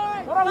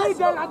 Come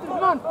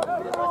on.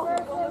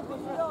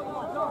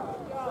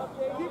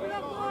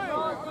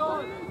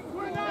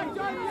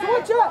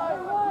 Switch it.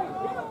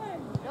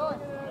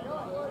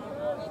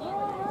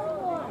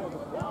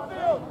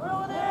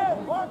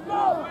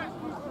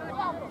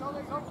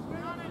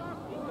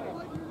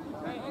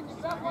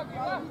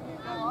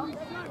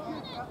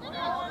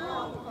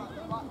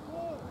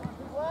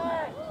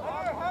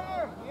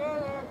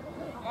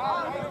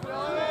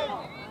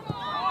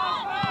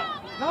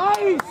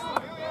 Nice!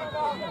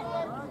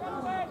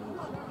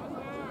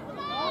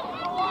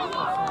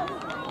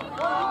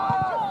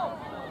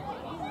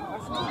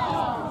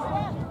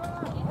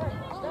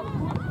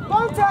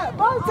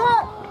 Bounce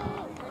it!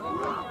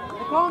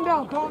 Calm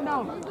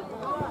down.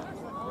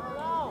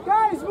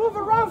 Guys, move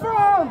around for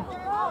him!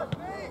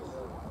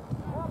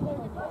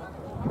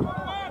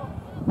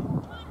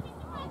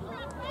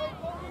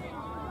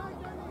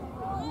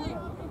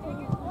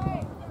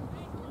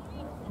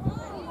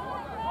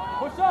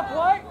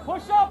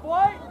 Push up,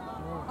 White.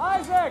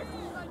 Isaac.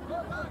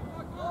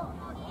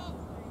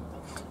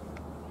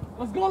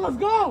 Let's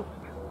go.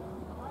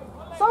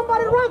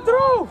 Somebody run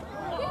through!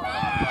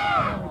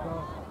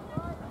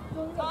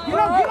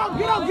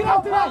 Get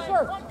up to that!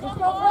 Let's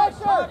go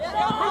pressure.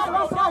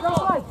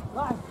 Outside.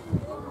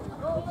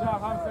 Good job,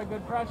 Humsa.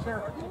 Good pressure.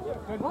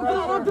 Good Run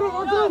pressure.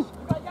 through.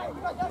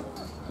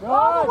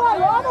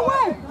 All the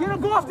way. Get him,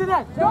 go after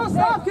that. Don't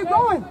stop, keep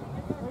going.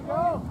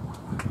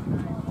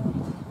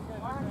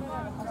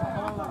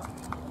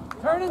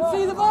 Turn and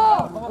see the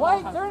ball.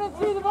 White, turn and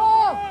see the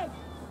ball.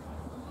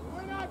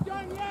 We're not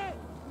done yet.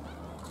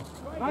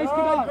 Nice, Good,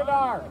 Kadar.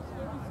 Kadar.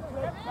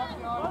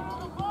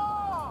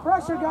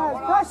 Pressure, guys,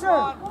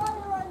 pressure.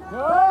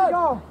 There Good. we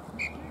go.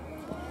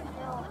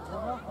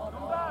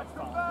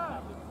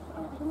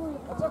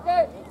 That's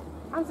okay.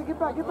 Hamza, get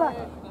back.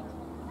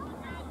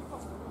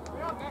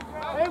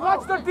 Hey,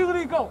 watch the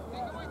Tigre go.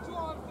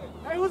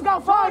 Hey, who's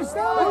got 5? Stay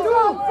on Who's 2.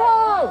 got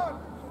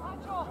 5?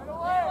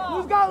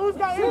 Who's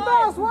got 8?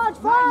 Seabass, watch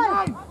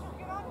 5.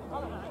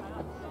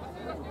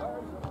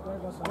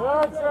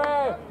 Good,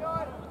 Trey.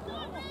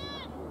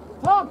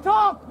 Talk.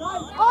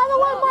 All the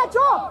way,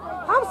 Macho.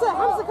 Hamza,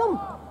 come.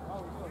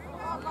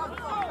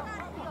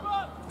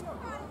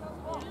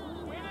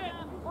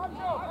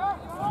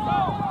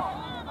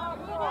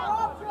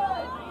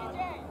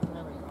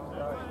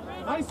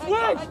 Nice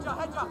switch.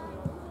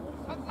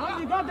 How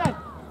you got that?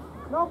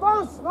 No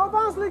bounce,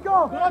 Lico.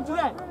 Go up to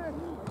that.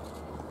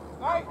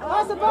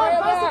 Pass it Play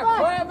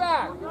back. it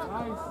back.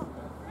 Nice.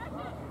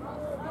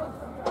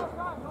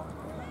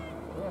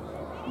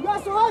 You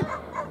guys all right?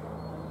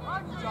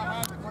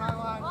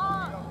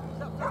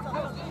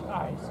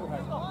 Nice.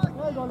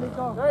 There you go,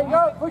 Lico. There you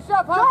go. Push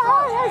up,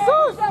 Humsa. Hey,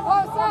 Jesus. Push up,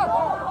 Humsa.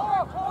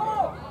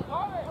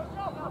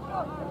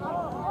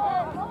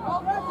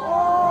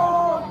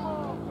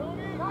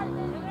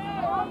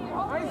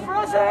 Nice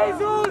pressure,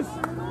 Jesus.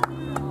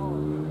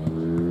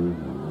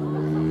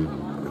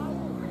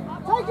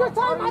 Take your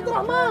time,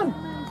 Abdurrahman.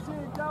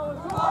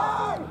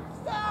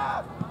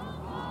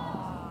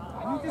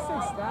 You just say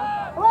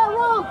stop. Play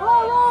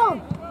around.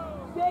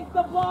 Take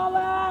the ball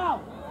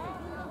out.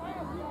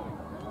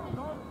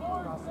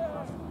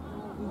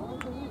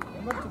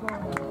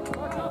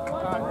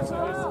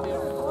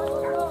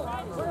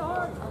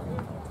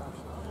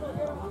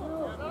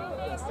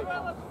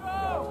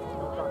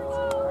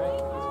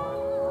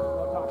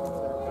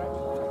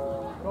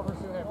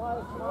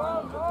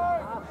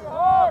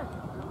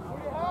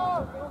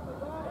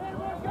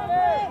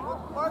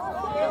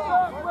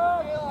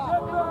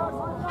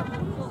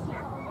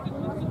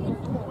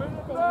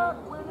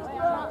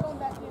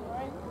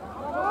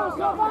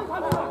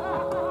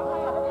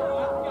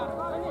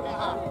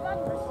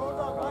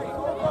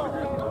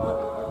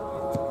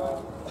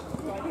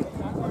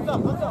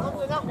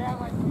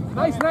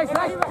 Nice.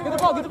 Get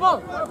the ball.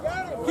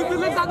 Keep your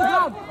legs on the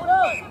ground.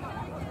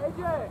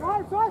 Go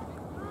ahead, son.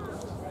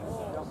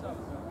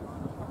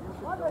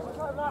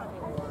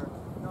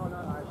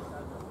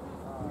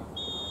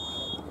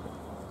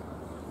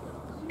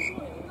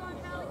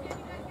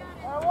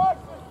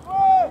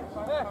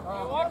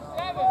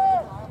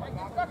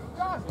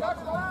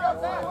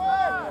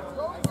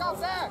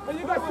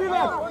 You guys see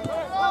that?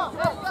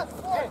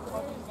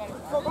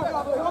 Somebody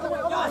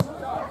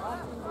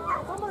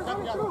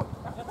run through.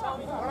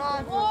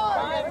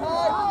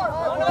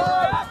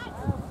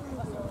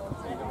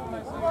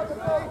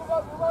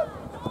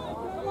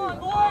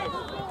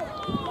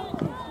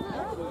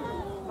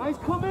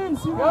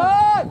 didn't see Good!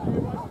 that.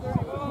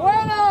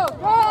 Bueno!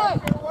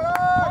 Good!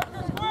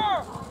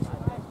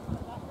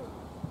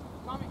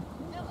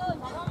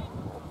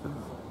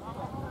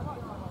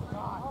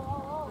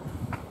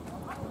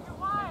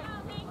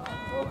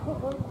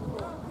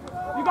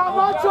 You got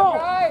Macho!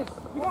 Guys!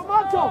 You got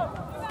Macho!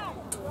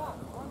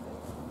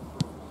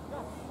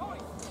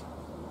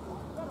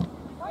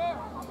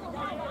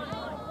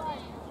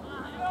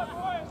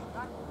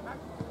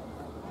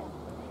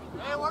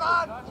 Hey, what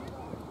on?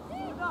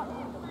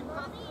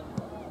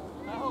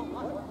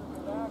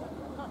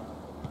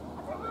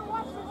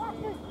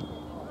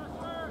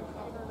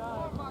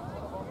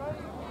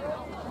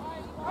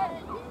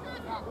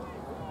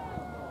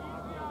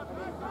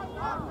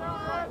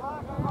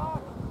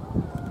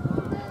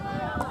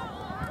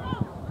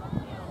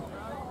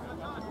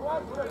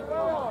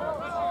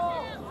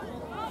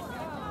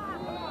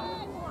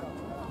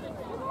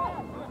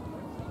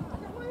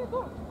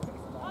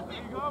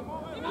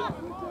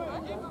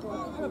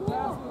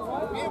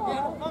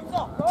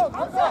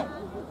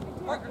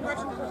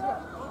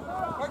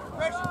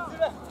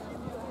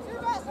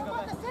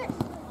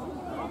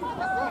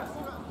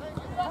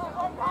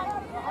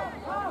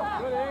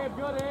 Good aim,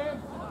 good aim.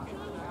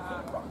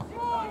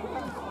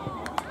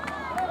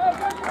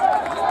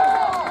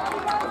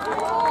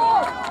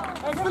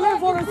 Excellent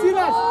for the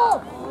Silas!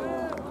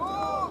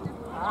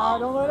 Ah,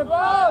 don't let it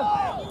bounce.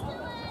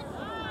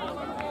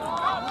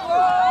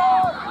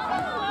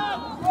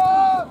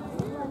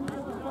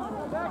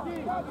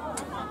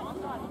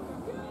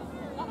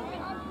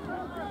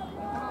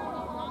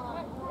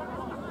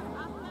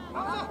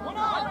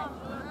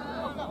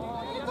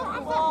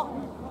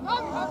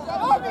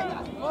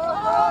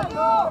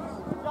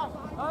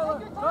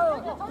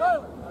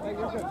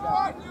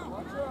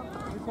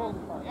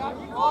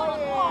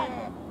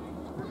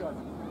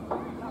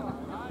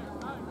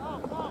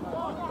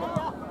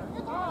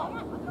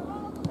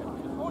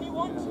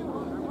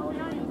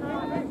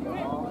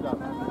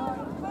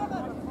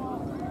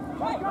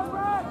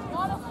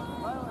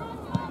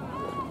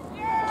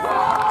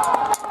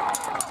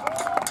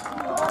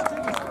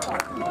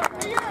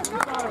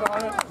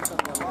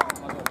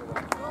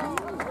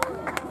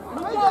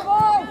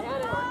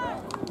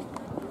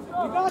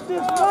 We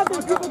got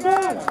this, keep it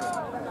going!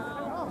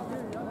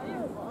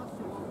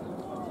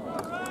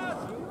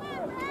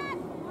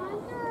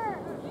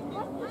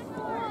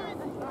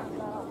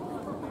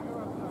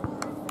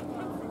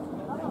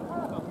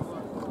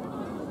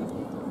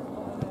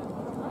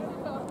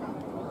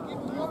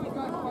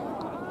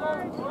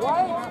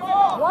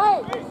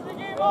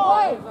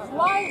 White,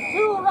 line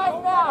 2 right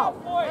now.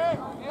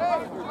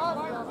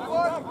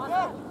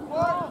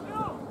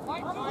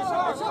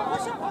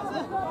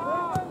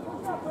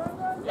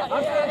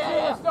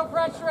 Yeah. Still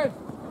pressuring.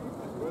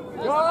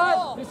 Good.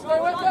 Just stay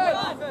with it.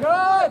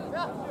 Good.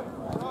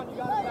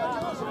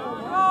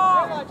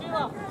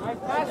 Nice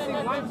passing.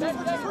 Line 2.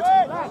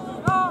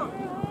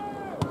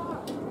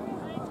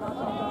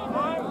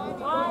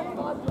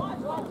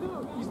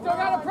 You still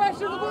got to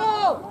pressure the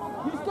ball.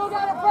 You still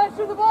got to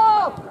pressure the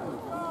ball.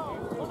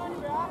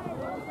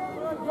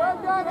 Good,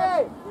 Johnny.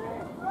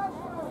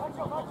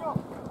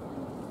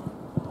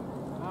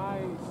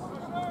 Nice.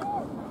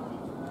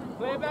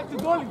 Play it back to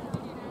goalie.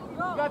 You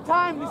got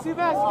time, Nisivas. You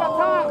got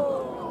time.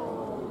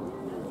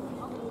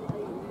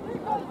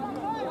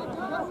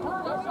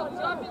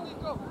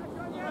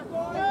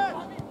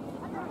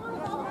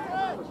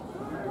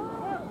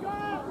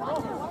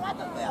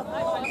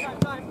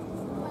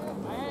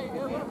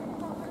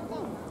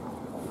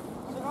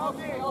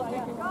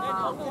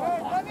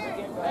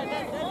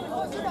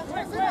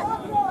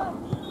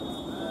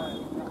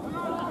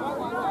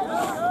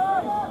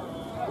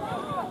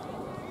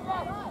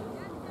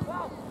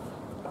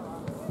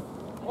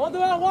 All the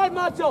way out wide,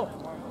 Macho!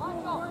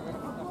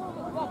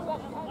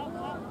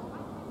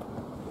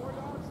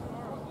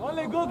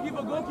 Only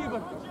goalkeeper.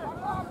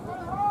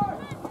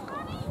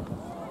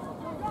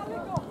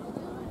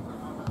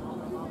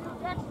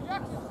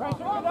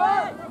 Pressure it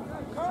up.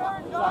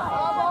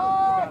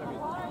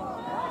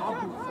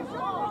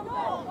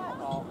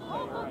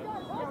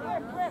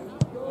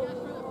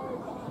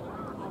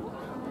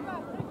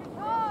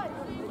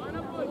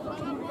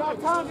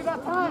 You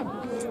got time.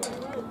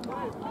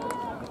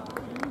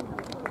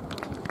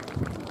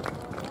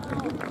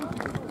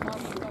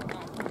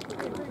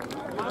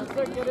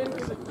 Monster, get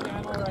into the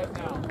channel right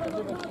now.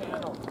 Into the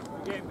channel.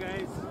 Game,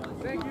 guys.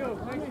 Thank you.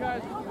 Thanks,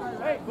 guys.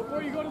 Hey,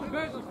 before you go to the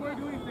bench, before you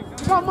do anything.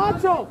 You got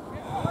Macho!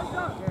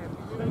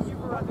 Thank you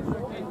for running.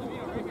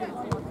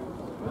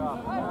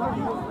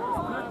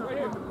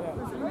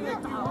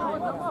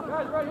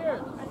 Guys, right here.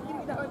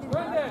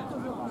 Brendan.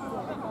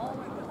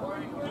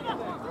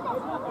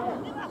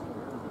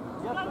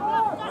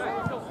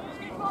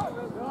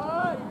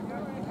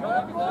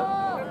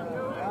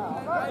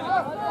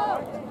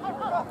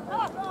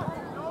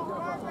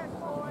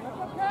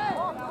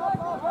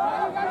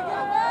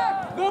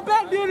 Go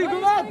back, Diddy,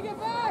 go back!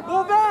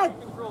 Go back!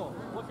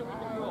 What can we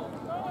control?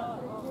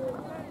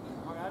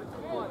 Our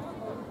attitude one.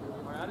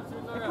 Our attitude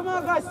and our Come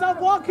on, guys,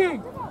 stop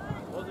walking!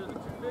 Those are the two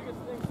biggest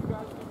things you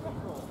guys can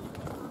control.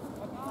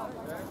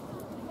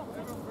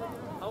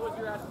 What was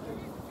your attitude?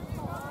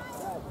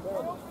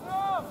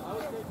 I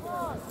would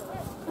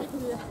say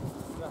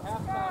the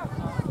halftime.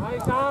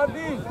 Nice,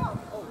 Andy.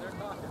 Oh, they're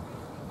talking.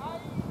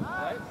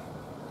 Right?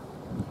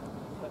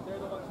 But they're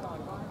the ones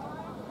talking.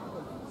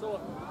 So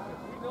if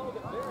we know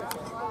that they're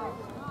talking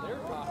to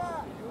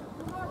you,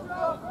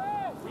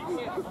 we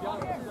can't be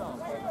young ourselves.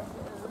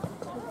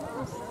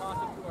 We're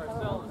talking to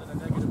ourselves in a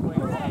negative way.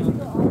 Right?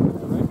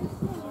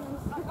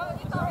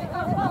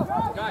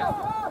 Guys,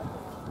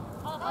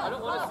 I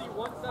don't want to see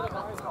one set of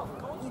eyes.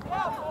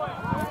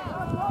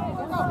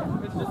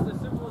 It's just as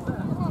simple as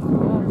that.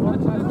 Watch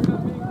this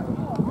coming.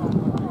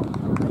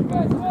 You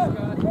guys just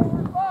got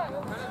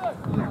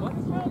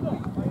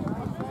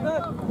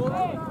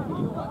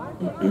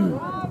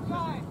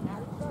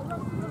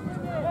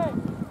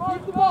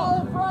Keep the ball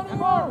in front of you.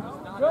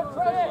 Good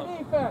credit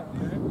defense.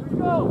 Here we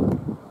go.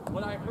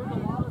 What I heard a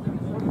lot of them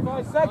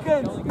 45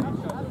 seconds. yelling at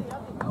each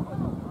other.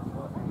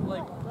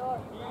 Like,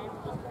 being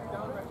just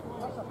downright mean.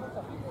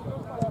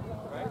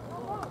 Right?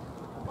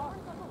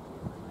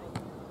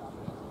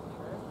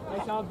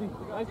 Nice, Andy.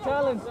 Nice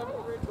challenge.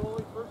 7th grade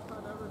goalie, first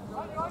time ever.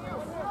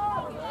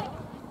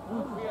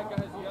 We had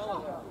guys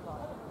yelling.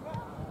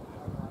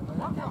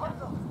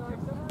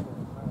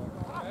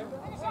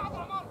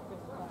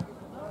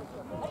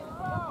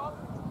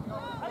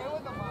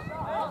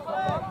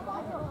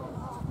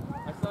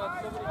 I saw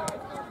so many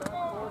guys come back and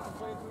forth and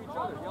playing to each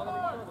other, yelling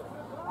at each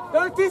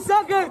other. 30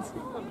 seconds.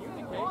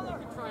 Communicate, you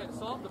can try and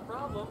solve the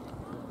problem.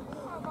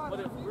 But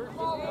if we're just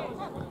yelling,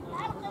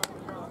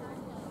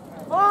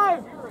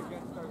 5. we're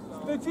against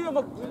ourselves. They cheat him.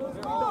 No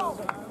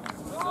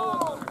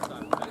one's